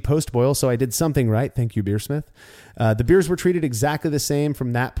same OG post-boil, so I did something right. Thank you, Beersmith. The beers were treated exactly the same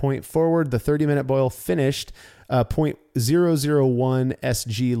from that point forward. The 30-minute boil finished 0.001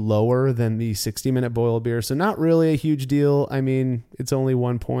 SG lower than the 60-minute boil beer. So not really a huge deal. I mean, it's only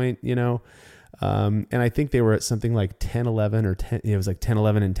 1 point, and I think they were at something like 10-11 or 10. It was like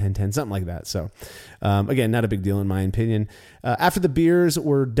 10-11 and 10-10, something like that. So, again, not a big deal in my opinion. After the beers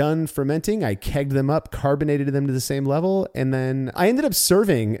were done fermenting, I kegged them up, carbonated them to the same level, and then I ended up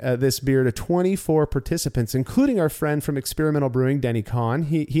serving this beer to 24 participants, including our friend from Experimental Brewing, Denny Kahn.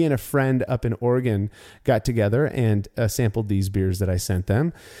 He and a friend up in Oregon got together and sampled these beers that I sent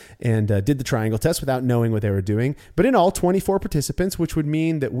them and did the triangle test without knowing what they were doing. But in all, 24 participants, which would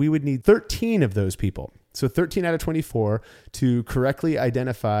mean that we would need 13 of those people. So 13 out of 24 to correctly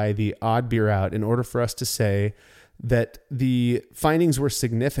identify the odd beer out in order for us to say that the findings were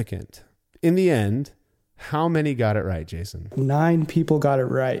significant. In the end, How many got it right, Jason? 9 people got it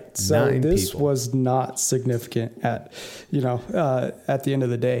right. So 9 this people. was not significant at the end of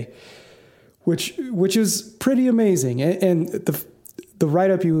the day, which is pretty amazing. And the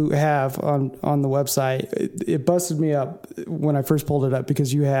write-up you have on the website, it busted me up when I first pulled it up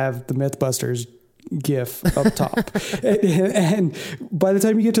because you have the Mythbusters GIF up top. and by the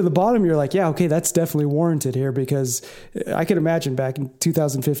time you get to the bottom, you're like, yeah, okay, that's definitely warranted here, because I can imagine back in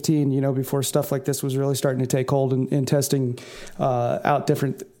 2015, before stuff like this was really starting to take hold and testing out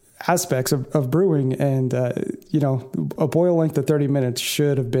different aspects of brewing, and a boil length of 30 minutes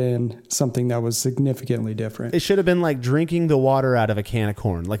should have been something that was significantly different. It should have been like drinking the water out of a can of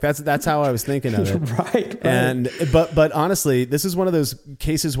corn. Like that's how I was thinking of it. Right. And but honestly, this is one of those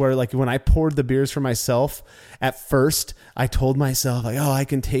cases where, like, when I poured the beers for myself, at first I told myself, like, oh, I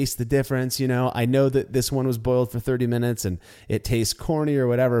can taste the difference. I know that this one was boiled for 30 minutes and it tastes corny or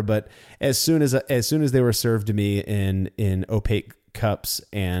whatever. But as soon as they were served to me in opaque cups,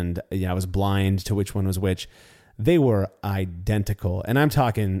 and I was blind to which one was which, they were identical. And I'm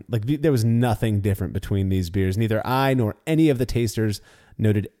talking like there was nothing different between these beers. Neither I nor any of the tasters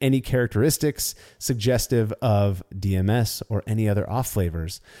noted any characteristics suggestive of DMS or any other off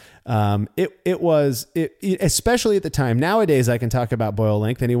flavors. It was especially at the time. Nowadays, I can talk about boil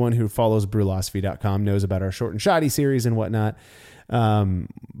length. Anyone who follows brewlosophy.com knows about our short and shoddy series and whatnot.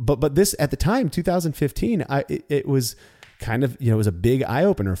 But this, at the time, 2015, it was kind of, it was a big eye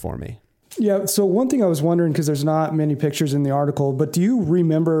opener for me. Yeah. So one thing I was wondering, because there's not many pictures in the article, but do you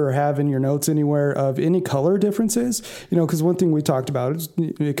remember or have in your notes anywhere of any color differences? Because one thing we talked about is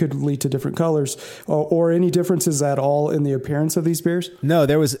it could lead to different colors, or any differences at all in the appearance of these beers? No,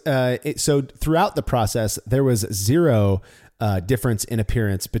 there was. So throughout the process, there was zero difference in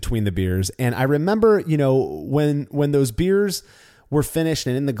appearance between the beers. And I remember, when those beers were finished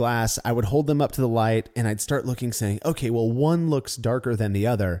and in the glass, I would hold them up to the light and I'd start looking, saying, okay, well, one looks darker than the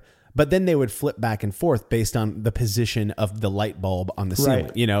other. But then they would flip back and forth based on the position of the light bulb on the ceiling.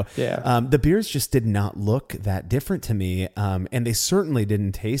 Right. Yeah. The beers just did not look that different to me. And they certainly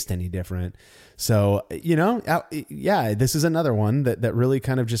didn't taste any different. So, this is another one that really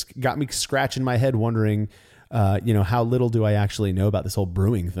kind of just got me scratching my head, wondering, how little do I actually know about this whole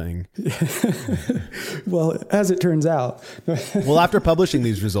brewing thing? Well, as it turns out. Well, after publishing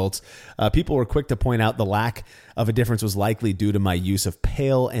these results, people were quick to point out the lack of a difference was likely due to my use of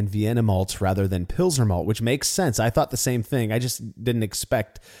pale and Vienna malts rather than Pilsner malt, which makes sense. I thought the same thing. I just didn't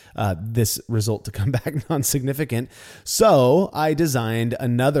expect this result to come back non-significant. So I designed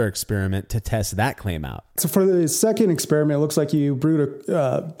another experiment to test that claim out. So for the second experiment, it looks like you brewed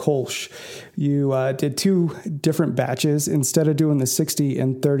a Kolsch. You did 2 different batches. Instead of doing the 60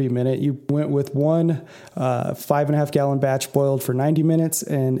 and 30 minute, you went with one 5.5 gallon batch boiled for 90 minutes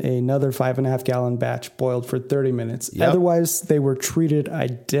and another 5.5 gallon batch boiled for 30 minutes. Yep. Otherwise, they were treated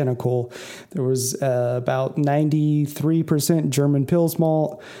identical. There was about 93% German Pils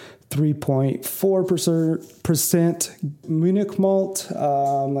malt, 3.4% Munich malt,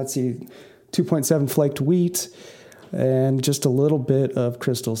 2.7 flaked wheat, and just a little bit of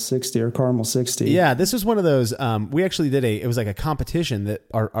Crystal 60 or Caramel 60. Yeah, this was one of those. We actually did it was like a competition that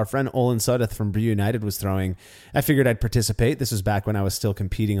our friend Olin Sudeth from Brew United was throwing. I figured I'd participate. This was back when I was still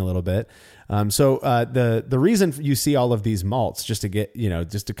competing a little bit. So the reason you see all of these malts, just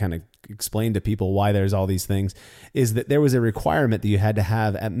to kind of explain to people why there's all these things, is that there was a requirement that you had to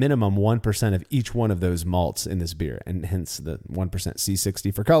have at minimum 1% of each one of those malts in this beer, and hence the 1%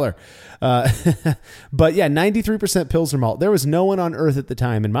 C60 for color. But yeah, 93% Pilsner malt. There was no one on earth at the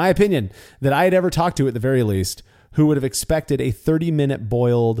time, in my opinion, that I had ever talked to at the very least, who would have expected a 30-minute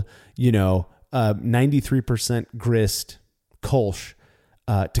boiled, 93% grist Kolsch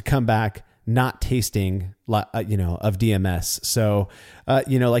to come back not tasting, of DMS. So,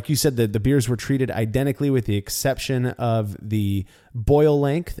 like you said, the beers were treated identically with the exception of the boil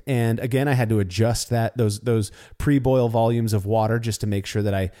length. And again, I had to adjust those pre-boil volumes of water just to make sure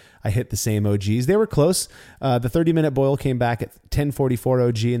that I hit the same OGs. They were close. The 30-minute boil came back at 1044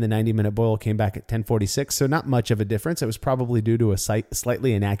 OG and the 90-minute boil came back at 1046. So not much of a difference. It was probably due to a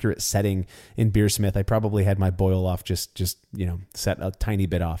slightly inaccurate setting in Beersmith. I probably had my boil off just set a tiny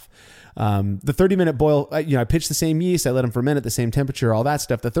bit off. The 30-minute boil, I pitched the same yeast. I let them ferment at the same temperature, all that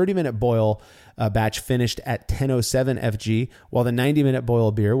stuff. The 30-minute boil batch finished at 1007 FG, while the 90-minute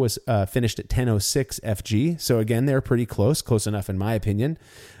boil beer was finished at 1006 FG. So again, they're pretty close enough in my opinion.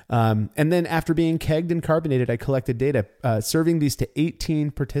 And then after being kegged and carbonated, I collected data, serving these to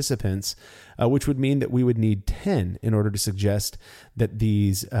 18 participants, which would mean that we would need 10 in order to suggest that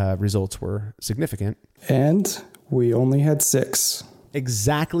these results were significant. And we only had 6.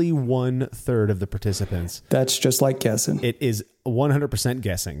 Exactly 1/3 of the participants. That's just like guessing. It is 100%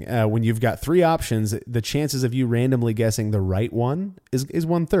 guessing. When you've got 3 options, the chances of you randomly guessing the right one is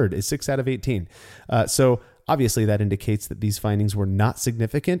 1/3, is 6 out of 18. So obviously that indicates that these findings were not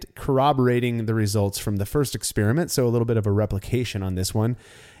significant, corroborating the results from the first experiment. So a little bit of a replication on this one.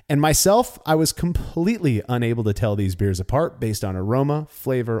 And myself, I was completely unable to tell these beers apart based on aroma,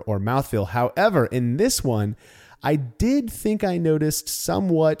 flavor, or mouthfeel. However, in this one, I did think I noticed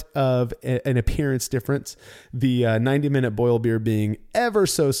somewhat of an appearance difference. The 90-minute boil beer being ever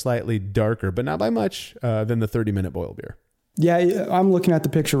so slightly darker, but not by much, than the 30-minute boil beer. Yeah, I'm looking at the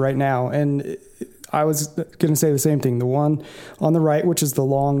picture right now, and I was going to say the same thing. The one on the right, which is the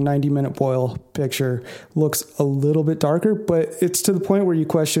long 90-minute boil picture, looks a little bit darker, but it's to the point where you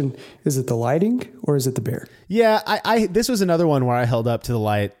question, is it the lighting or is it the beer? Yeah, I this was another one where I held up to the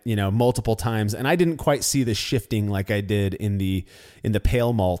light, multiple times, and I didn't quite see the shifting like I did in the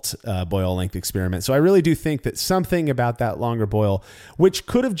pale malt boil length experiment. So I really do think that something about that longer boil, which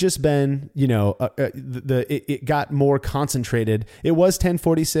could have just been, it got more concentrated. It was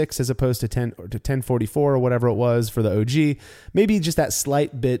 1046 as opposed to 1044 or whatever it was for the OG. Maybe just that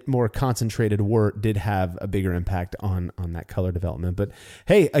slight bit more concentrated wort did have a bigger impact on that color development. But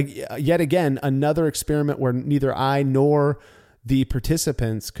hey, yet again, another experiment where neither I nor the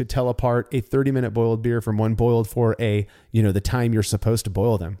participants could tell apart a 30-minute boiled beer from one boiled for the time you're supposed to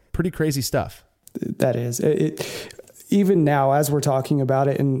boil them. Pretty crazy stuff. That is even now, as we're talking about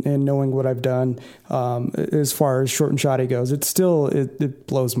it and knowing what I've done, as far as short and shoddy goes, it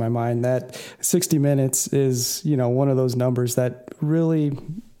blows my mind that 60 minutes is, one of those numbers that really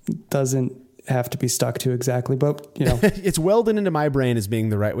doesn't have to be stuck to exactly, but it's welded into my brain as being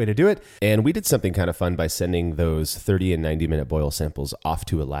the right way to do it. And we did something kind of fun by sending those 30 and 90-minute boil samples off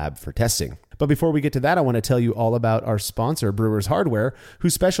to a lab for testing. But before we get to that, I want to tell you all about our sponsor, Brewers Hardware, who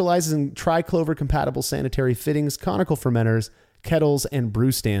specializes in tri-clover compatible sanitary fittings, conical fermenters, kettles, and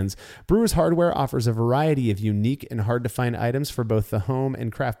brew stands. Brewers Hardware offers a variety of unique and hard-to-find items for both the home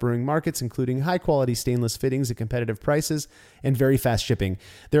and craft brewing markets, including high-quality stainless fittings at competitive prices and very fast shipping.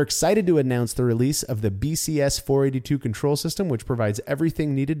 They're excited to announce the release of the BCS 482 control system, which provides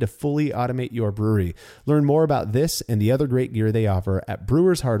everything needed to fully automate your brewery. Learn more about this and the other great gear they offer at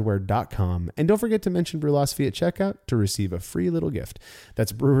brewershardware.com. And don't forget to mention Brewlosophy at checkout to receive a free little gift.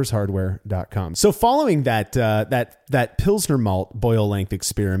 That's brewershardware.com. So following that Pilsner malt boil length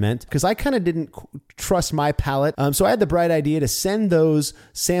experiment, because I kind of didn't trust my palate, so I had the bright idea to send those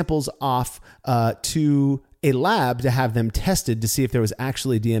samples off to a lab to have them tested to see if there was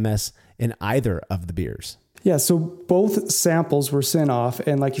actually DMS in either of the beers. Yeah, so both samples were sent off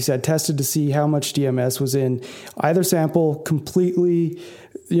and, like you said, tested to see how much DMS was in either sample completely.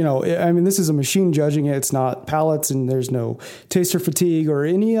 This is a machine judging it. It's not palates, and there's no taster fatigue or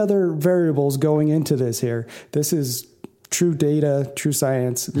any other variables going into this here. This is true data, true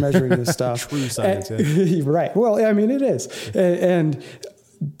science, measuring this stuff. True science, yeah. Right. Well, it is. And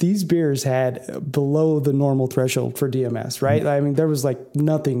these beers had below the normal threshold for DMS, right? There was like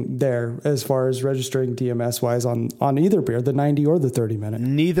nothing there as far as registering DMS wise on either beer, the 90 or the 30 minute.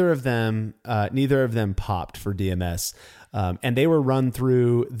 Neither of them popped for DMS. And they were run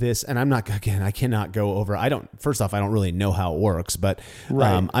through this, and I cannot go over. First off, I don't really know how it works, but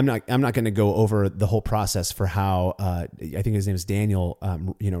right. I'm not going to go over the whole process for how, I think his name is Daniel,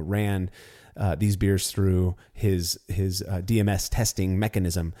 ran these beers through his DMS testing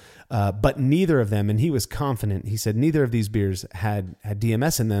mechanism. But neither of them, and he was confident, he said neither of these beers had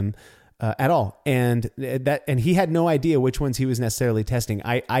DMS in them at all. And he had no idea which ones he was necessarily testing.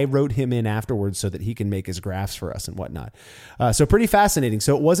 I wrote him in afterwards so that he can make his graphs for us and whatnot. So pretty fascinating.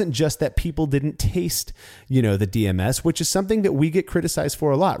 So it wasn't just that people didn't taste, the DMS, which is something that we get criticized for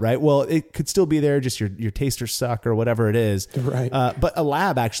a lot, right? Well, it could still be there, just your tasters suck or whatever it is. Right. But a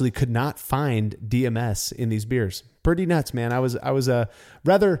lab actually could not find DMS in these beers. Pretty nuts, man. I was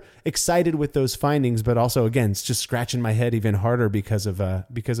rather excited with those findings, but also, again, it's just scratching my head even harder because of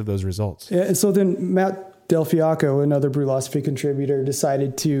those results. Yeah, and so then Matt Del Fiacco, another Brewlosophy contributor,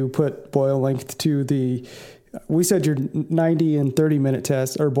 decided to put boil length to we said your 90 and 30 minute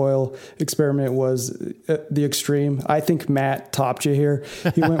test or boil experiment was the extreme. I think Matt topped you here.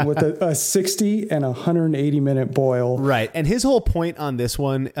 He went with a 60 and 180 minute boil. Right. And his whole point on this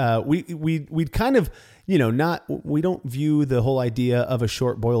one, we'd kind of, we don't view the whole idea of a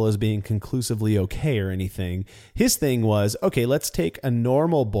short boil as being conclusively okay or anything. His thing was, okay, let's take a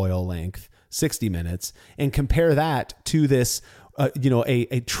normal boil length, 60 minutes, and compare that to this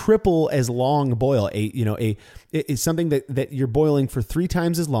a triple as long boil, it's something that you're boiling for 3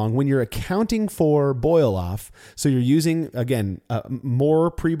 times as long when you're accounting for boil off. So you're using, again,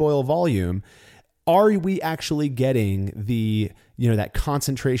 more pre-boil volume. Are we actually getting the, that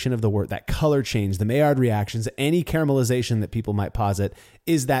concentration of the wort, that color change, the Maillard reactions, any caramelization that people might posit?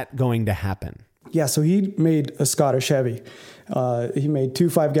 Is that going to happen? Yeah, so he made a Scottish heavy. He made 2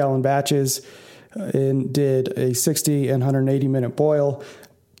 5-gallon batches and did a 60 and 180 minute boil.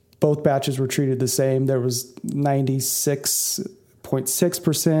 Both batches were treated the same. There was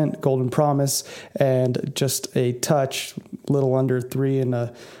 96.6% Golden Promise and just a touch, little over 3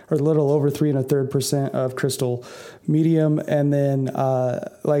 1/3% of Crystal Medium. And then,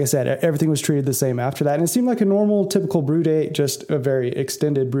 like I said, everything was treated the same after that. And it seemed like a normal, typical brew day, just a very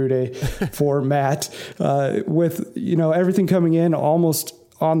extended brew day for Matt, with, everything coming in almost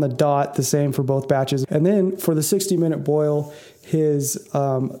on the dot, the same for both batches. And then for the 60-minute boil, his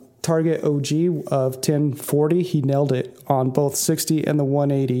target OG of 1040, he nailed it on both 60 and the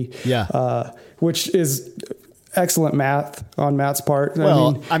 180. Yeah. Which is excellent math on Matt's part.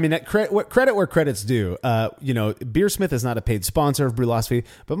 Well, credit where credit's due. Beersmith is not a paid sponsor of Brewlosophy,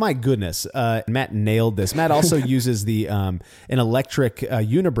 but my goodness, Matt nailed this. Matt also uses an electric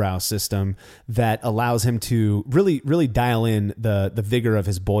unibrow system that allows him to really dial in the vigor of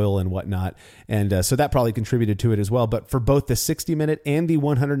his boil and whatnot. And so that probably contributed to it as well. But for both the 60-minute and the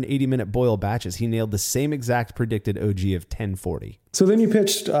 180-minute boil batches, he nailed the same exact predicted OG of 1040. So then you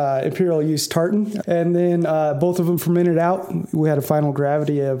pitched Imperial Yeast Tartan, and then both of them fermented out. We had a final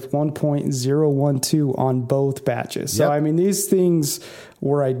gravity of 1.012 on both batches. So, Yep. these things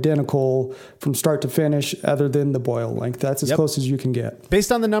were identical from start to finish other than the boil length. That's as close as you can get.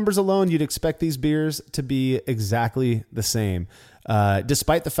 Based on the numbers alone, you'd expect these beers to be exactly the same.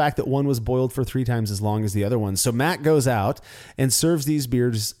 Despite the fact that one was boiled for 3 times as long as the other one. So Matt goes out and serves these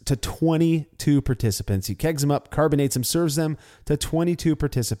beers to 22 participants. He kegs them up, carbonates them, serves them to 22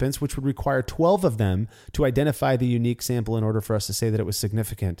 participants, which would require 12 of them to identify the unique sample in order for us to say that it was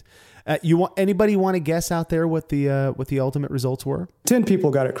significant. Anybody want to guess out there what the ultimate results were? 10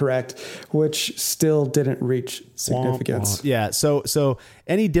 people got it correct, which still didn't reach significance. Yeah. So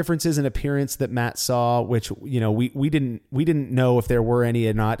any differences in appearance that Matt saw, which, we didn't know if there were any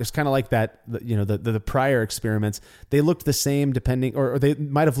or not. It's kind of like that, the prior experiments, they looked the same depending, or they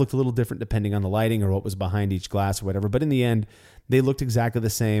might have looked a little different depending on the lighting or what was behind each glass or whatever. But in the end, they looked exactly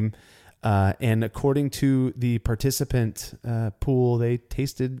the same. And according to the participant pool, they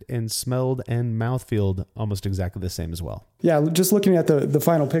tasted and smelled and mouthfeel almost exactly the same as well. Yeah, just looking at the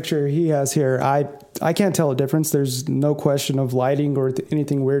final picture he has here, I can't tell a difference. There's no question of lighting or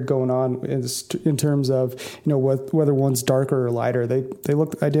anything weird going on in terms of whether one's darker or lighter. They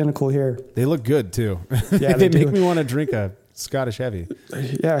look identical here. They look good too. Yeah, they make me want to drink a Scottish heavy.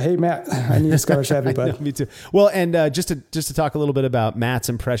 Yeah. Hey, Matt, I need a Scottish heavy, bud. Me too. Well, and just to talk a little bit about Matt's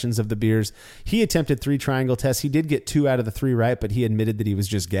impressions of the beers, he attempted 3 triangle tests. He did get 2 out of the 3 right, but he admitted that he was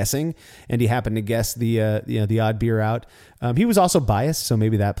just guessing, and he happened to guess the odd beer out. He was also biased, so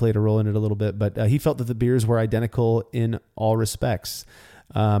maybe that played a role in it a little bit, but he felt that the beers were identical in all respects.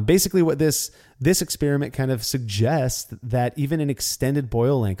 Basically what this experiment kind of suggests that even an extended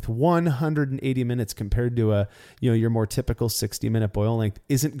boil length, 180 minutes compared to your more typical 60-minute boil length,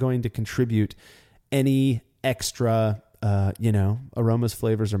 isn't going to contribute any extra, aromas,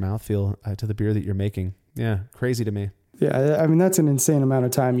 flavors, or mouthfeel to the beer that you're making. Yeah. Crazy to me. Yeah. That's an insane amount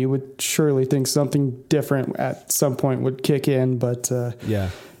of time. You would surely think something different at some point would kick in, but, yeah.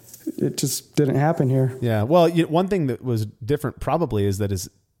 It just didn't happen here. Yeah. Well, one thing that was different probably is that his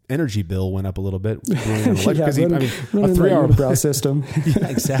energy bill went up a little bit. Running a 3-hour brow system. Yeah,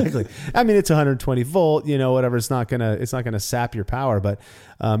 exactly. It's 120 volt, whatever. It's not gonna sap your power, but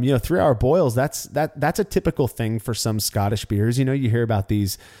 3-hour boils, that's a typical thing for some Scottish beers. You hear about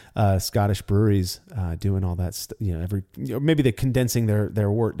these Scottish breweries doing all that maybe they're condensing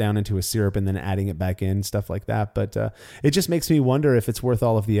their wort down into a syrup and then adding it back in, stuff like that. But it just makes me wonder if it's worth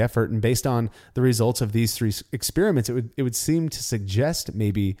all of the effort. And based on the results of these 3 experiments, it would seem to suggest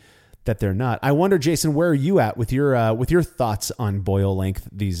maybe that they're not. I wonder, Jason, where are you at with your thoughts on boil length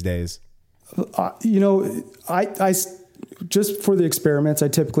these days? I just for the experiments, I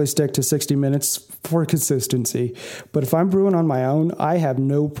typically stick to 60 minutes for consistency. But if I'm brewing on my own, I have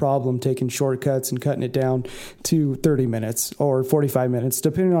no problem taking shortcuts and cutting it down to 30 minutes or 45 minutes,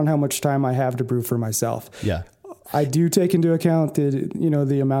 depending on how much time I have to brew for myself. Yeah. I do take into account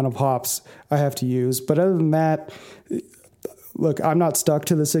the amount of hops I have to use. But other than that, look, I'm not stuck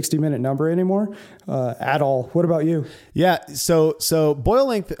to the 60-minute number anymore at all. What about you? Yeah. So boil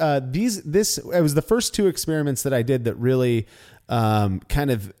length, it was the first 2 experiments that I did that really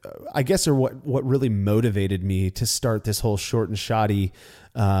kind of, I guess, are what really motivated me to start this whole short and shoddy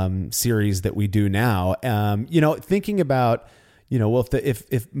series that we do now. Thinking about, well,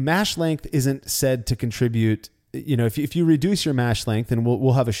 if mash length isn't said to contribute, if you reduce your mash length, and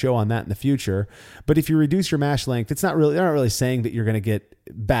we'll have a show on that in the future, but if you reduce your mash length, they're not really saying that you're going to get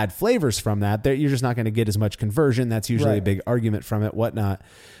bad flavors from that. You're just not going to get as much conversion. That's usually a big argument from it, whatnot.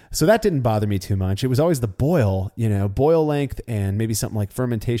 So that didn't bother me too much. It was always the boil length and maybe something like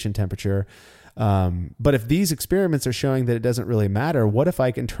fermentation temperature. But if these experiments are showing that it doesn't really matter, what if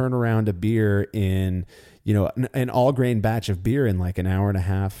I can turn around a beer in, an all grain batch of beer in like an hour and a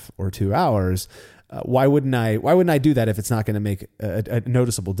half or 2 hours? Why wouldn't I do that if it's not going to make a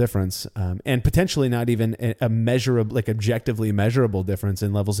noticeable difference, and potentially not even a measurable, like objectively measurable difference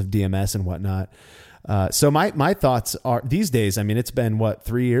in levels of DMS and whatnot? So my thoughts are these days, I mean, it's been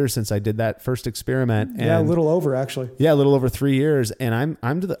 3 years since I did that first experiment. And a little over actually. Yeah, a little over 3 years. And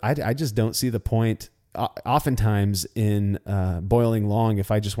I just don't see the point oftentimes in boiling long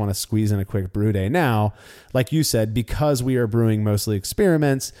if I just want to squeeze in a quick brew day. Now, like you said, because we are brewing mostly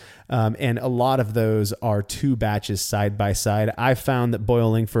experiments, and a lot of those are 2 batches side by side, I found that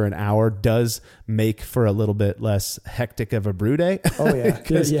boiling for an hour does make for a little bit less hectic of a brew day. Oh yeah.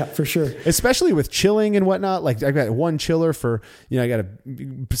 Yeah, for sure. Especially with chilling and whatnot. Like I've got one chiller for, I got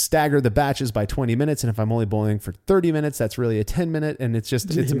to stagger the batches by 20 minutes. And if I'm only boiling for 30 minutes, that's really a 10-minute, and it's a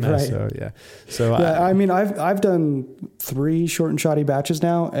mess. Right. So yeah. So yeah, I mean, I've done 3 short and shoddy batches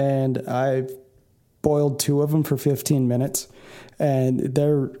now, and I've boiled 2 of them for 15 minutes. And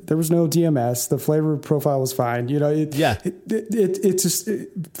there was no DMS. The flavor profile was fine. It's just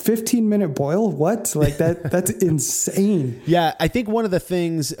 15-minute boil. What? Like that? That's insane. Yeah, I think one of the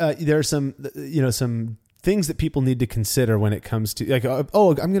things there are some things that people need to consider when it comes to like, I'm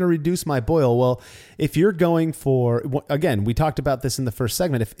going to reduce my boil. Well, if you're going for, again, we talked about this in the first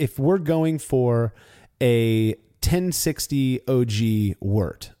segment. If we're going for a 1060 OG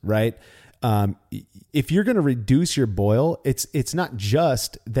wort, right? If you're going to reduce your boil, it's not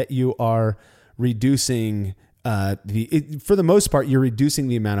just that you are reducing for the most part, you're reducing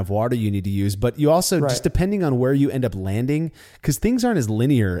the amount of water you need to use, but you also, just depending on where you end up landing, because things aren't as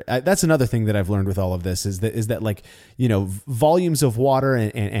linear. That's another thing that I've learned with all of this is that like, volumes of water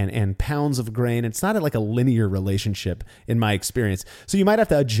and pounds of grain, it's not like a linear relationship in my experience. So you might have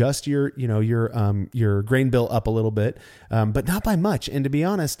to adjust your grain bill up a little bit, but not by much. And to be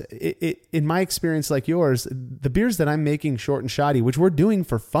honest, in my experience, like yours, the beers that I'm making short and shoddy, which we're doing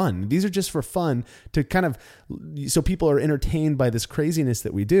for fun, these are just for fun to kind of, so people are entertained by this craziness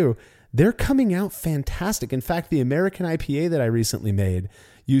that we do. They're coming out fantastic. In fact, the American IPA that I recently made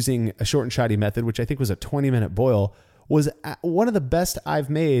using a short and shoddy method, which I think was a 20-minute boil, was one of the best I've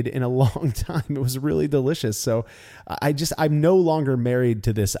made in a long time. It was really delicious. So I'm no longer married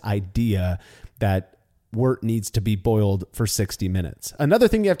to this idea that wort needs to be boiled for 60 minutes. Another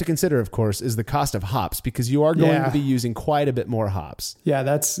thing you have to consider, of course, is the cost of hops, because you are going to be using quite a bit more hops.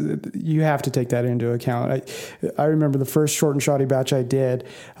 Yeah, you have to take that into account. I remember the first short and shoddy batch I did,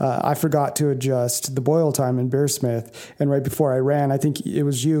 I forgot to adjust the boil time in Beersmith. And right before I ran, I think it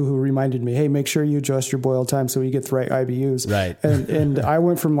was you who reminded me, hey, make sure you adjust your boil time so you get the right IBUs. Right. And I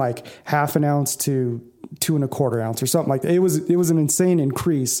went from like half an ounce to 2 1/4 ounce or something like that. It was an insane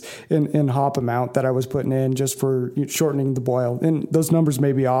increase in hop amount that I was putting in just for shortening the boil. And those numbers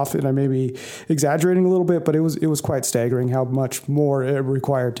may be off, and I may be exaggerating a little bit, but it was quite staggering how much more it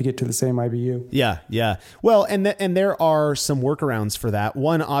required to get to the same IBU. Yeah. Well, and there are some workarounds for that.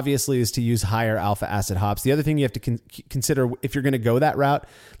 One obviously is to use higher alpha acid hops. The other thing you have to consider if you're going to go that route,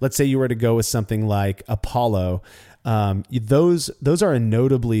 let's say you were to go with something like Apollo. Those are a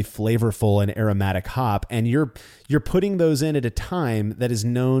notably flavorful and aromatic hop, and you're putting those in at a time that is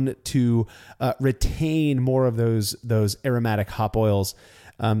known to retain more of those aromatic hop oils.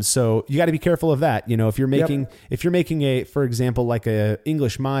 So you got to be careful of that. If you're making a, for example, like a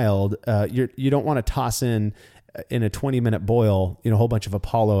English mild, you don't want to toss in a 20-minute boil, a whole bunch of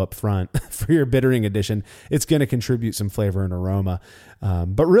Apollo up front for your bittering addition. It's going to contribute some flavor and aroma.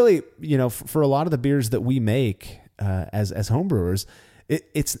 But really, for a lot of the beers that we make, as homebrewers,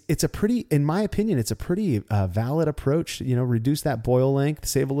 it's a pretty, in my opinion, it's a pretty valid approach. Reduce that boil length,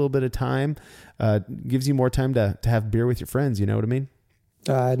 save a little bit of time, gives you more time to have beer with your friends. You know what I mean?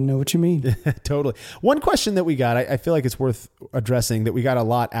 I know what you mean. Totally. One question that we got, I feel like it's worth addressing, that we got a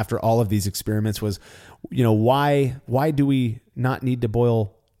lot after all of these experiments was, why do we not need to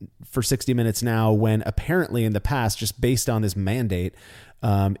boil for 60 minutes now when apparently in the past, just based on this mandate,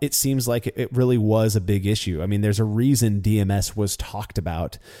 it seems like it really was a big issue. I mean, there's a reason DMS was talked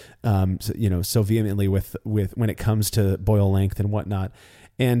about, so vehemently with when it comes to boil length and whatnot.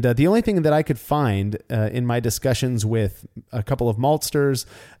 And the only thing that I could find in my discussions with a couple of maltsters,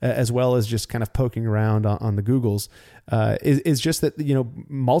 as well as just kind of poking around on the Googles, is just that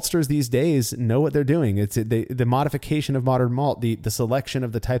maltsters these days know what they're doing. It's the modification of modern malt, the selection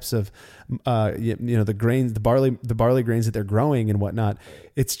of the types of the grains, the barley grains that they're growing and whatnot.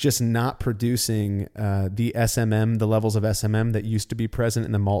 It's just not producing the SMM, the levels of SMM that used to be present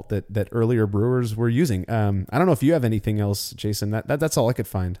in the malt that earlier brewers were using. I don't know if you have anything else, Jason. That's all I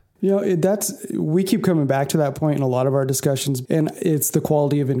could find. We keep coming back to that point in a lot of our discussions, and it's the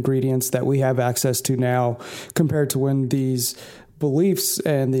quality of ingredients that we have access to now compared to when these beliefs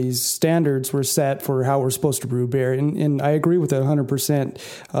and these standards were set for how we're supposed to brew beer. And I agree with it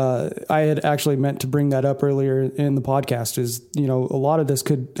 100%. I had actually meant to bring that up earlier in the podcast is, a lot of this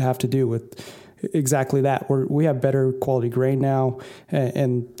could have to do with exactly that. We have better quality grain now.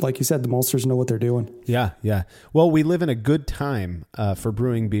 And like you said, the maltsters know what they're doing. Yeah. Well, we live in a good time for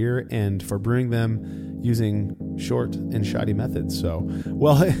brewing beer and for brewing them using short and shoddy methods. So,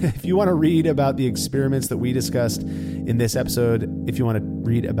 well, if you want to read about the experiments that we discussed in this episode, if you want to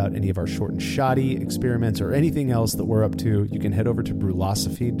read about any of our short and shoddy experiments or anything else that we're up to, you can head over to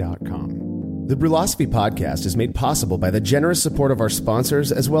brewlosophy.com. The Brewlosophy podcast is made possible by the generous support of our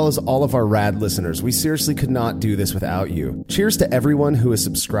sponsors as well as all of our rad listeners. We seriously could not do this without you. Cheers to everyone who has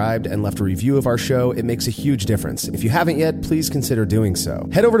subscribed and left a review of our show. It makes a huge difference. If you haven't yet, please consider doing so.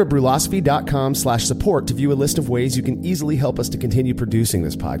 Head over to brewlosophy.com/support to view a list of ways you can easily help us to continue producing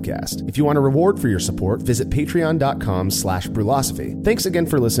this podcast. If you want a reward for your support, visit patreon.com/brewlosophy. Thanks again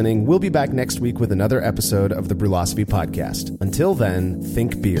for listening. We'll be back next week with another episode of the Brewlosophy podcast. Until then,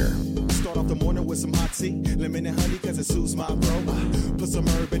 think beer. Start off the morning with some hot tea, lemon and honey cause it soothes my throat. Put some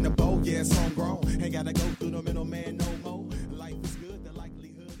herb in the bowl, yeah, it's homegrown. Ain't gotta go through the middleman no more.